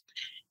divorce,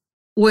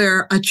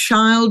 where a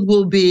child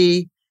will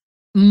be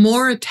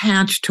more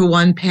attached to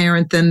one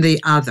parent than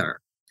the other.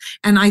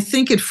 And I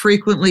think it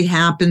frequently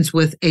happens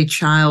with a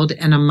child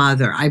and a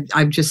mother.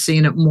 I've just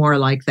seen it more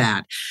like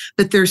that.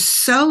 But they're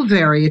so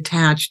very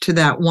attached to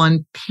that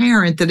one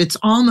parent that it's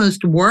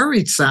almost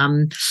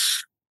worrisome.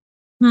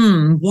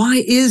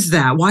 Why is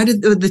that? Why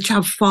did the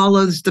child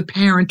follows the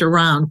parent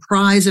around,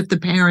 cries if the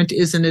parent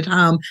isn't at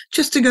home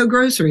just to go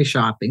grocery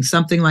shopping,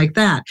 something like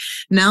that?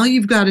 Now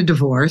you've got a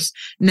divorce.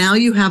 Now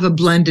you have a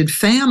blended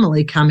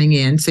family coming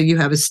in. So you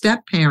have a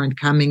step parent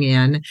coming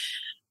in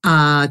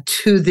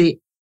to the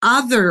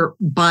other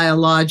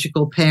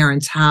biological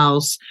parent's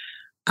house,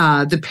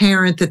 the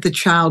parent that the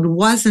child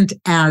wasn't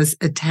as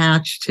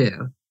attached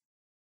to.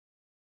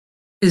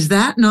 Is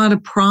that not a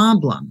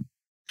problem?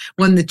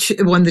 When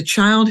the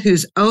child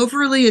who's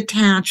overly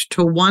attached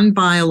to one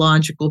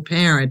biological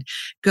parent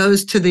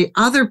goes to the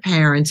other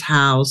parent's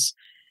house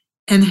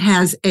and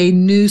has a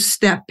new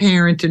step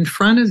parent in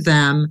front of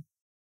them,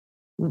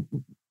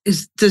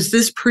 does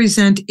this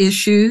present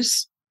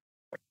issues?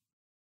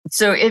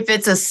 So if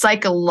it's a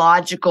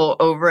psychological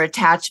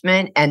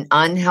overattachment and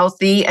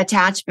unhealthy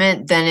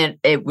attachment, then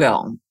it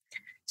will.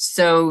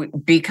 So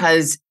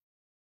because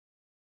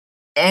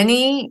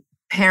any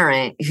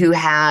parent who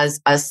has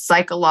a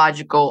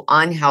psychological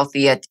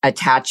unhealthy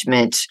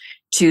attachment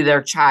to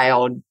their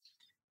child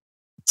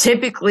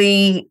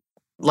typically,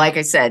 like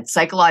I said,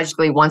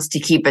 psychologically wants to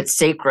keep it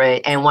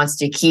sacred and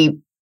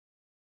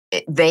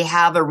they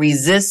have a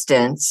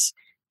resistance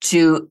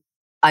to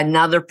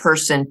another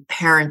person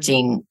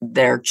parenting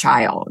their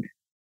child.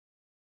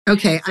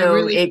 Okay.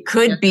 So it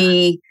could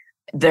be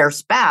their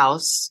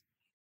spouse,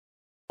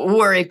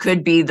 or it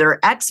could be their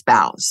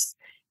ex-spouse.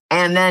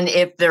 And then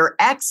if their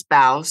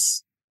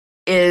ex-spouse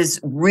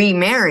is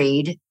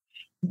remarried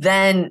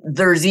then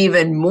there's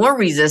even more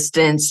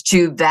resistance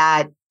to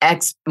that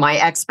my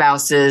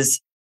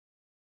ex-spouse's,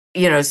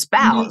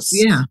 spouse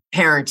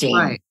parenting.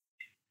 Right.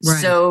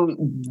 So,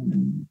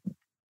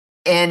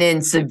 and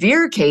in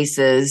severe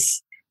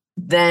cases,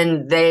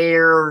 then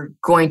they're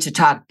going to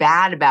talk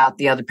bad about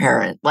the other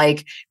parent,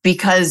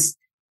 because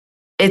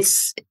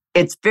it's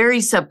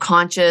very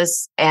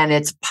subconscious, and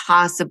it's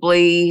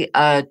possibly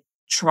a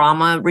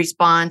trauma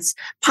response,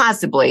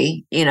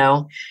 possibly,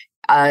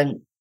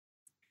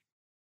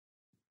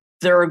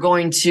 they're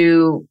going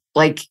to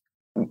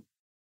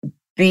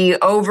be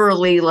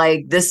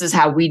overly this is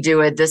how we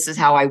do it. This is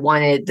how I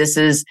want it. This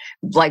is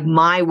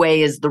my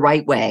way is the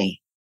right way.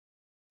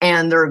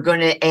 And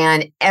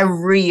and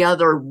every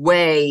other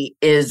way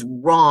is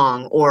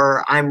wrong,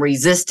 or I'm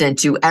resistant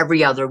to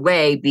every other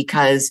way,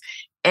 because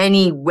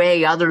any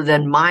way other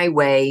than my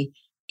way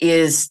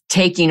is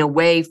taking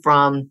away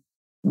from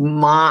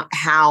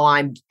how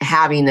I'm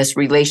having this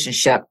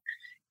relationship.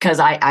 Because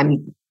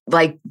I'm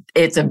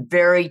it's a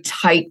very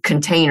tight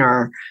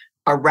container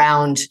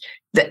around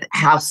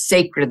how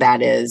sacred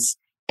that is.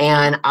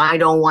 And I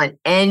don't want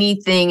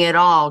anything at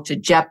all to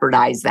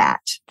jeopardize that.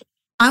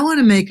 I want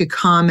to make a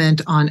comment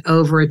on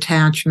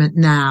overattachment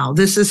now.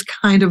 This is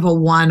kind of a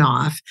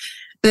one-off,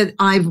 but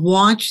I've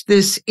watched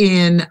this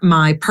in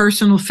my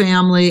personal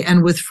family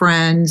and with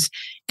friends.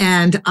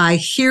 And I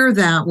hear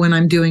that when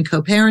I'm doing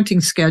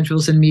co-parenting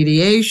schedules and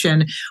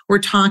mediation. We're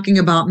talking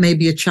about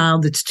maybe a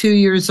child that's 2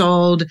 years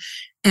old,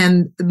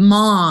 and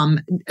mom,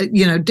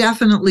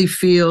 definitely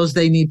feels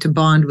they need to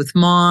bond with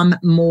mom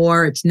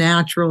more. It's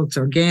natural. It's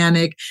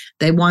organic.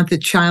 They want the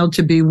child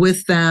to be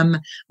with them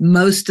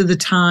most of the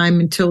time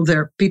until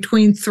they're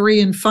between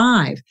 3 and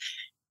 5.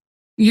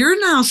 You're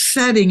now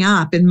setting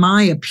up, in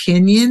my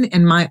opinion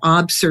and my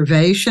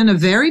observation, a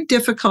very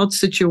difficult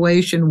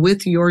situation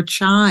with your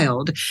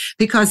child,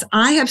 because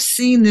I have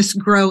seen this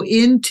grow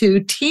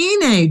into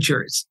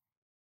teenagers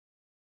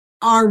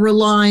are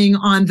relying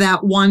on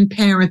that one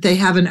parent they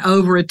have an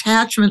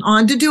over-attachment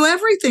on to do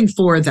everything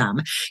for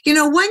them.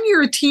 When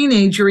you're a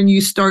teenager and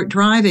you start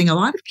driving, a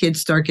lot of kids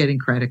start getting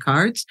credit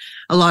cards.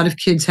 A lot of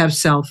kids have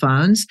cell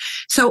phones.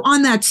 So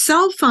on that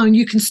cell phone,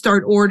 you can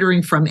start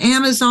ordering from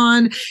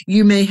Amazon.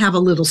 You may have a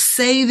little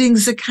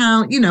savings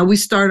account. We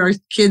start our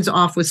kids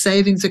off with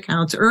savings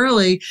accounts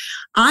early.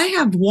 I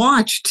have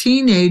watched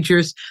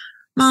teenagers,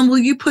 Mom, will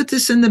you put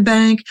this in the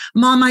bank?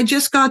 Mom, I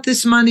just got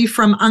this money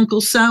from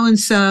Uncle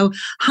so-and-so.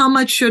 How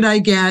much should I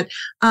get?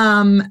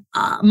 Mom,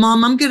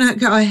 I'm going to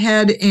go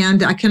ahead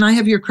and can I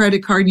have your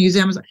credit card and use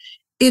Amazon?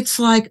 It's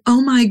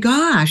oh my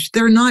gosh,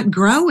 they're not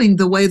growing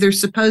the way they're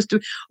supposed to.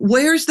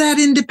 Where's that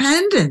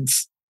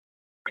independence?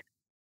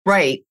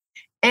 Right.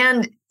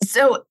 And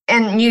so,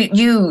 and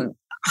you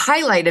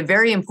highlight a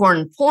very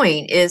important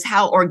point, is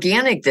how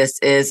organic this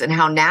is and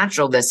how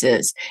natural this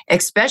is,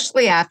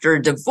 especially after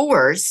a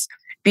divorce.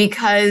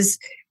 Because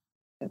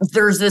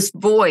there's this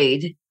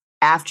void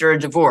after a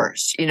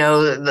divorce,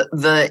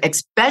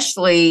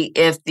 especially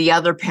if the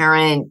other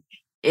parent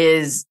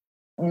is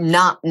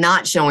not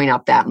showing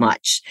up that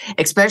much,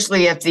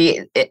 especially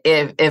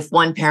if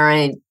one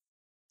parent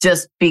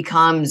just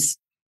becomes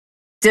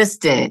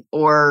distant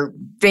or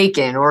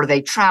vacant, or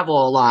they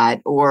travel a lot,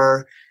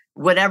 or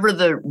whatever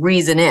the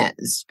reason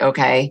is.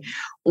 Okay.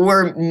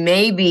 Or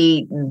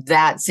maybe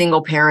that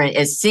single parent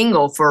is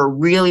single for a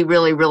really,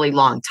 really, really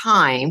long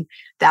time.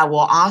 That will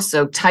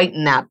also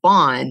tighten that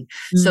bond.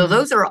 Mm-hmm. So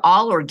those are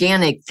all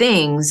organic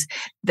things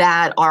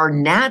that are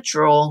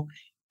natural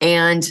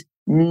and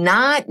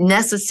not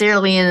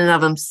necessarily in and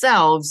of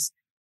themselves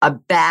a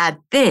bad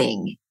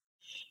thing.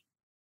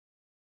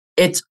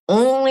 It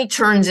only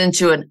turns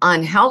into an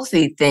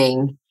unhealthy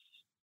thing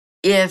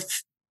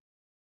if,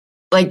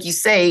 like you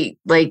say,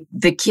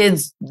 the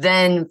kids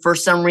then for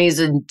some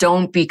reason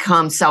don't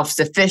become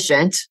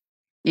self-sufficient.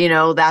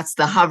 That's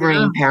the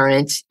hovering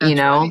parent,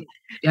 Right.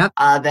 Yep.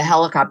 The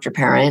helicopter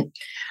parent.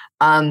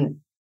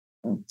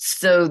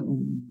 So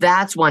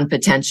that's one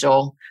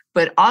potential,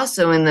 but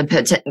also in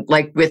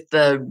the with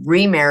the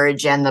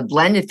remarriage and the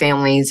blended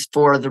families,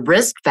 for the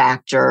risk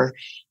factor,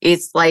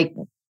 it's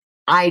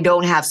I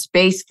don't have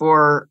space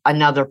for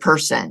another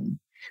person.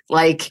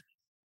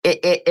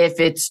 If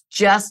it's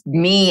just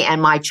me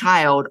and my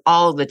child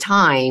all the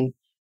time,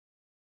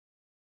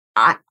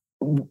 I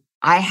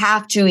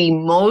have to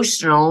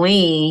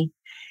emotionally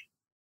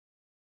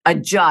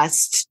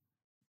adjust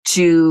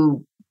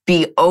to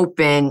be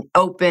open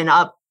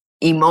up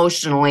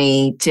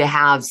emotionally to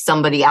have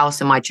somebody else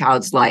in my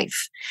child's life.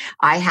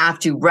 I have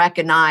to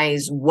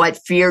recognize what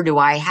fear do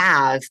I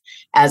have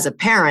as a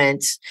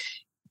parent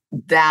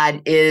that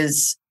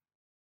is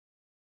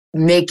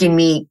making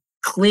me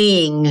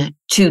cling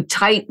too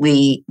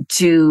tightly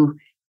to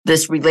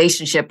this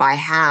relationship I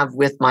have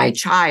with my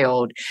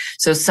child.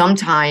 So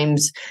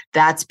sometimes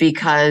that's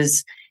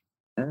because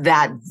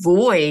that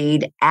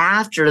void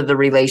after the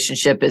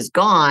relationship is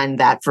gone,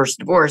 that first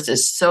divorce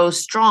is so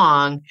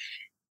strong.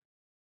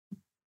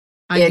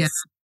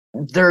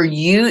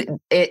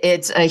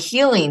 it's a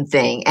healing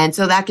thing. And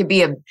so that could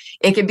be a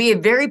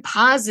very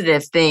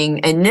positive thing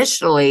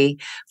initially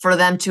for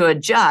them to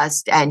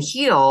adjust and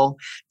heal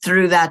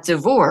through that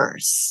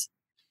divorce.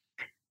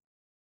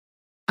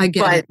 I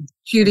get it.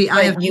 Judy,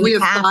 we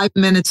have 5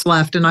 minutes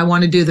left, and I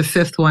want to do the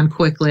fifth one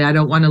quickly. I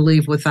don't want to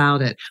leave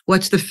without it.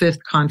 What's the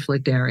fifth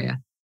conflict area?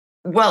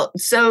 Well,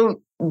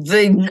 so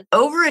the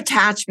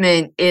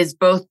overattachment is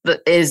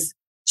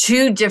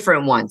two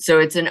different ones. So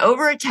it's an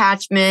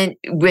overattachment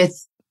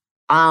with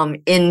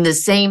in the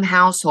same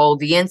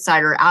household, the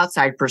inside or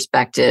outside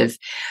perspective.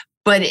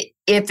 But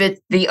if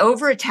the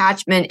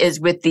overattachment is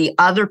with the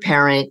other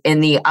parent in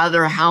the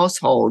other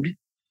household,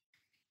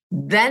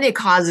 then it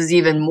causes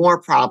even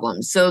more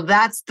problems. So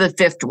that's the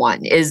fifth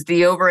one, is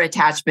the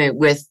overattachment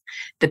with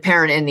the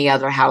parent in the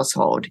other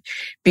household,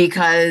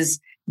 because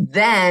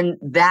then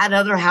that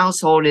other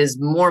household is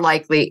more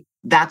likely,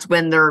 that's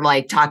when they're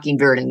like talking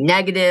very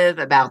negative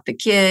about the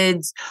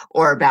kids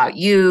or about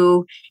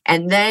you.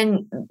 And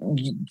then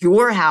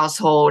your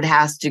household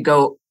has to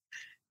go,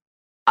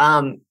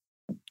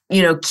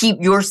 keep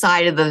your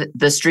side of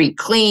the street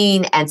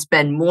clean and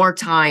spend more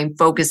time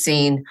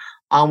focusing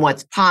on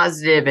what's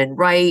positive and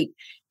right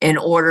in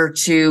order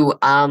to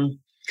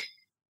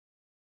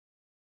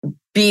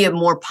be a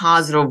more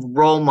positive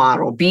role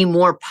model, be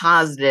more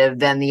positive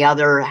than the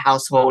other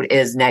household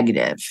is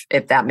negative,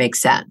 if that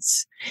makes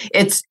sense.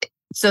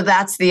 So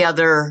that's the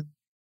other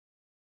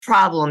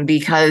problem,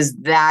 because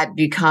that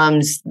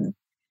becomes,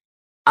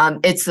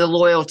 it's the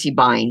loyalty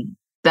bind.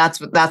 That's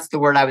the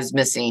word I was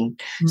missing.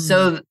 Mm.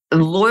 So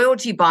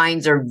loyalty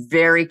binds are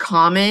very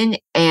common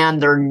and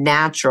they're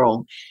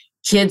natural.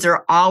 Kids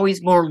are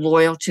always more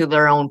loyal to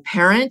their own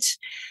parents.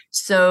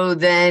 So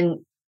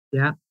then,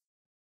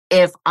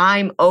 if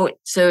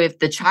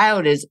the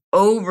child is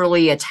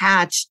overly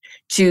attached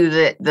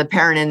to the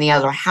parent in the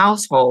other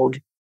household,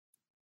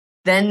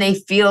 then they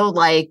feel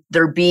like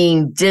they're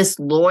being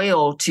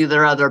disloyal to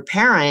their other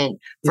parent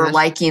for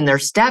liking their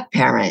step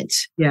parent.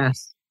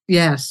 Yes.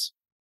 Yes.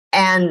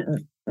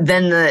 And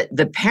then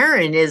the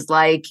parent is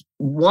like,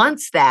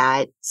 wants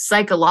that,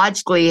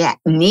 psychologically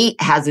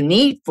has a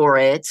need for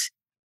it.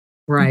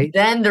 Right.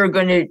 Then they're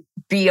going to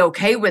be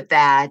okay with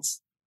that.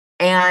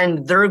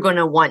 And they're going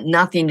to want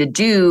nothing to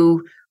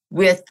do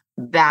with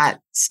that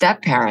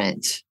step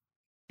parent.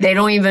 They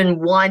don't even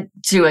want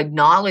to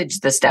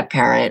acknowledge the step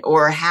parent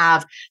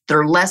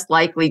they're less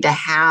likely to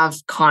have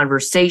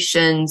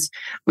conversations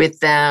with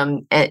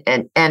them.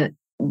 And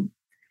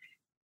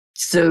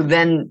so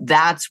then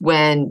that's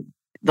when,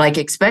 like,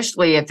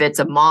 especially if it's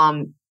a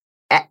mom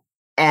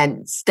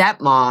and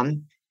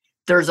stepmom,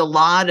 there's a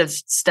lot of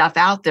stuff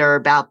out there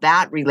about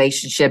that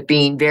relationship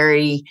being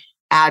very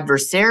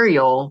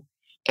adversarial,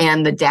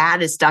 and the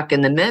dad is stuck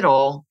in the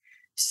middle.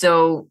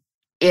 So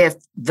if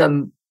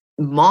the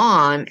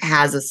mom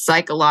has a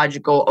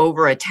psychological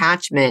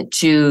overattachment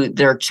to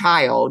their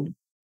child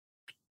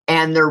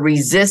and they're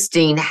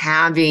resisting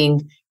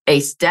having a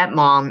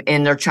stepmom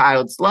in their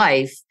child's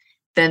life,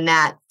 then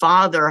that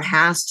father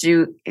has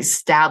to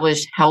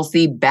establish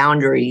healthy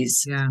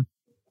boundaries. Yeah.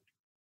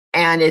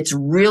 And it's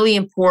really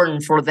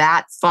important for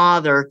that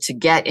father to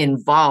get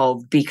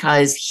involved,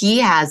 because he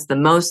has the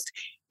most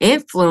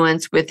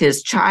influence with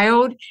his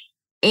child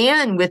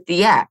and with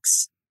the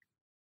ex.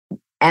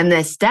 And the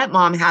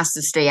stepmom has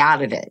to stay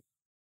out of it.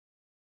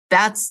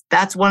 That's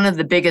one of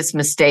the biggest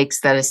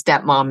mistakes that a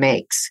stepmom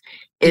makes,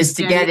 is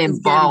to get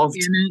involved.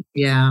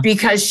 Yeah.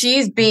 Because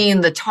she's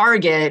being the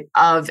target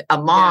of a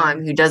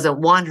mom who doesn't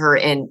want her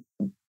in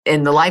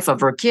the life of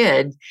her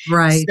kid.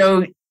 Right.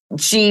 So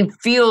she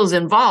feels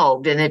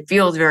involved, and it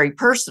feels very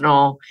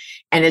personal,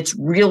 and it's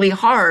really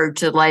hard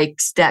to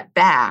like step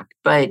back,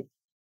 but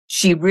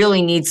she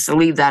really needs to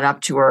leave that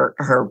up to her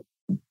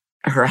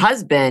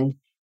husband.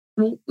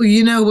 Well,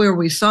 you know where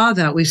we saw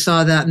that? We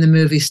saw that in the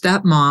movie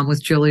Stepmom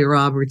with Julia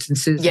Roberts and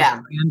Susan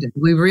Sarandon.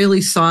 We really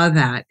saw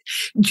that.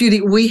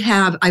 Judy, I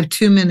have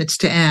 2 minutes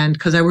to end,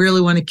 because I really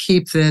want to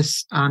keep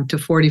this to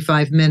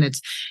 45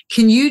 minutes.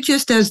 Can you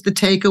just, as the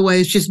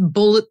takeaways, just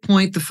bullet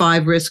point the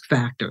 5 risk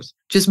factors?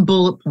 Just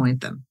bullet point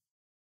them.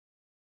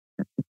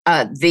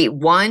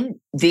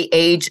 The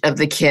age of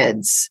the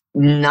kids.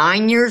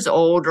 9 years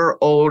old or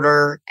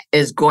older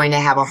is going to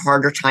have a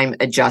harder time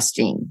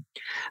adjusting.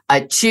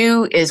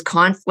 2 is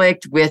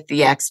conflict with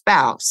the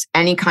ex-spouse,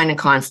 any kind of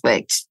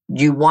conflict.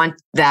 You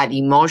want that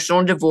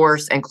emotional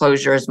divorce and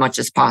closure as much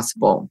as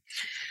possible.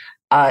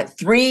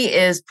 3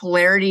 is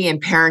polarity in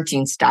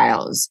parenting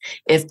styles.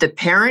 If the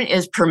parent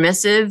is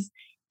permissive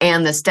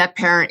and the step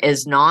parent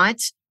is not,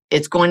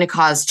 it's going to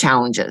cause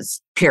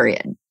challenges,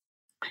 period.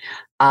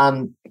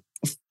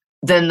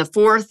 Then the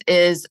 4th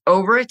is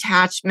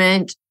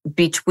overattachment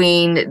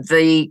between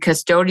the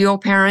custodial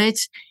parent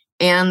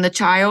and the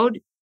child.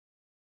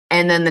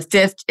 And then the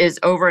 5th is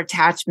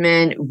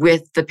overattachment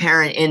with the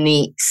parent in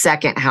the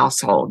second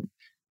household.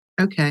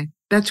 Okay,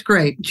 that's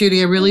great.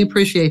 Judy, I really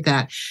appreciate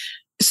that.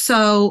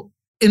 So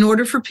in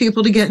order for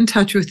people to get in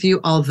touch with you,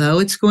 although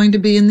it's going to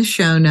be in the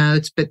show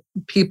notes, but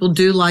people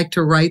do like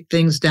to write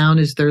things down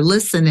as they're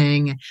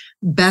listening,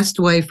 best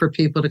way for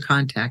people to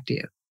contact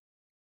you?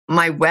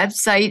 My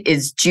website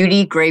is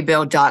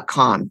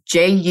judygraybill.com.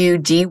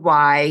 Judy,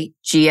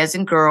 G as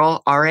in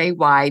girl, Ray,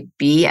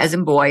 B as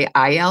in boy,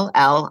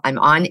 ILL. I'm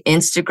on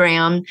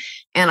Instagram,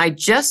 and I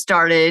just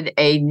started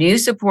a new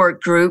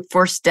support group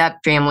for step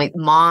family,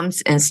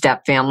 moms and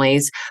step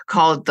families,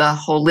 called the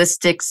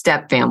Holistic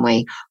Step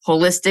Family.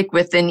 Holistic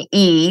with an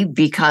E,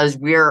 because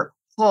we're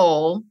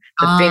whole.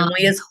 The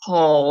family is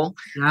whole.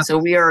 Yep. So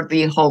we are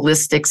the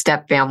Holistic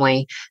Step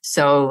Family.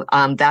 So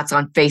that's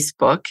on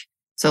Facebook.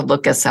 So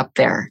look us up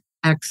there.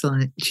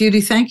 Excellent.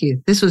 Judy, thank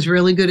you. This was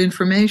really good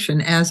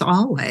information, as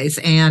always,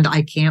 and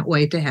I can't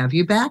wait to have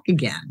you back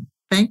again.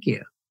 Thank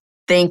you.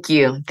 Thank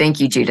you. Thank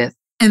you, Judith.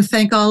 And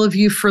thank all of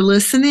you for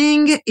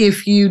listening.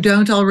 If you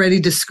don't already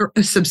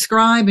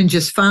subscribe and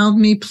just found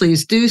me,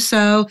 please do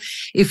so.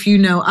 If you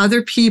know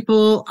other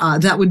people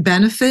that would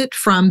benefit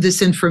from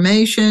this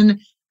information,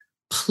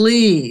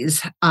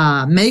 please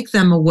make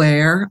them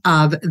aware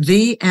of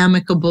the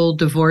Amicable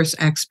Divorce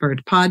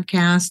Expert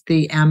podcast,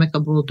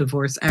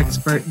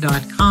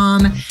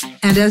 theamicabledivorceexpert.com.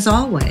 And as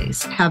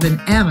always, have an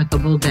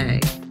amicable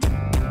day.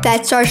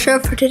 That's our show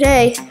for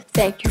today.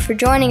 Thank you for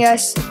joining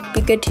us.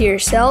 Be good to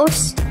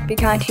yourselves, be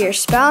kind to your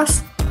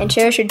spouse, and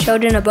cherish your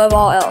children above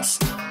all else.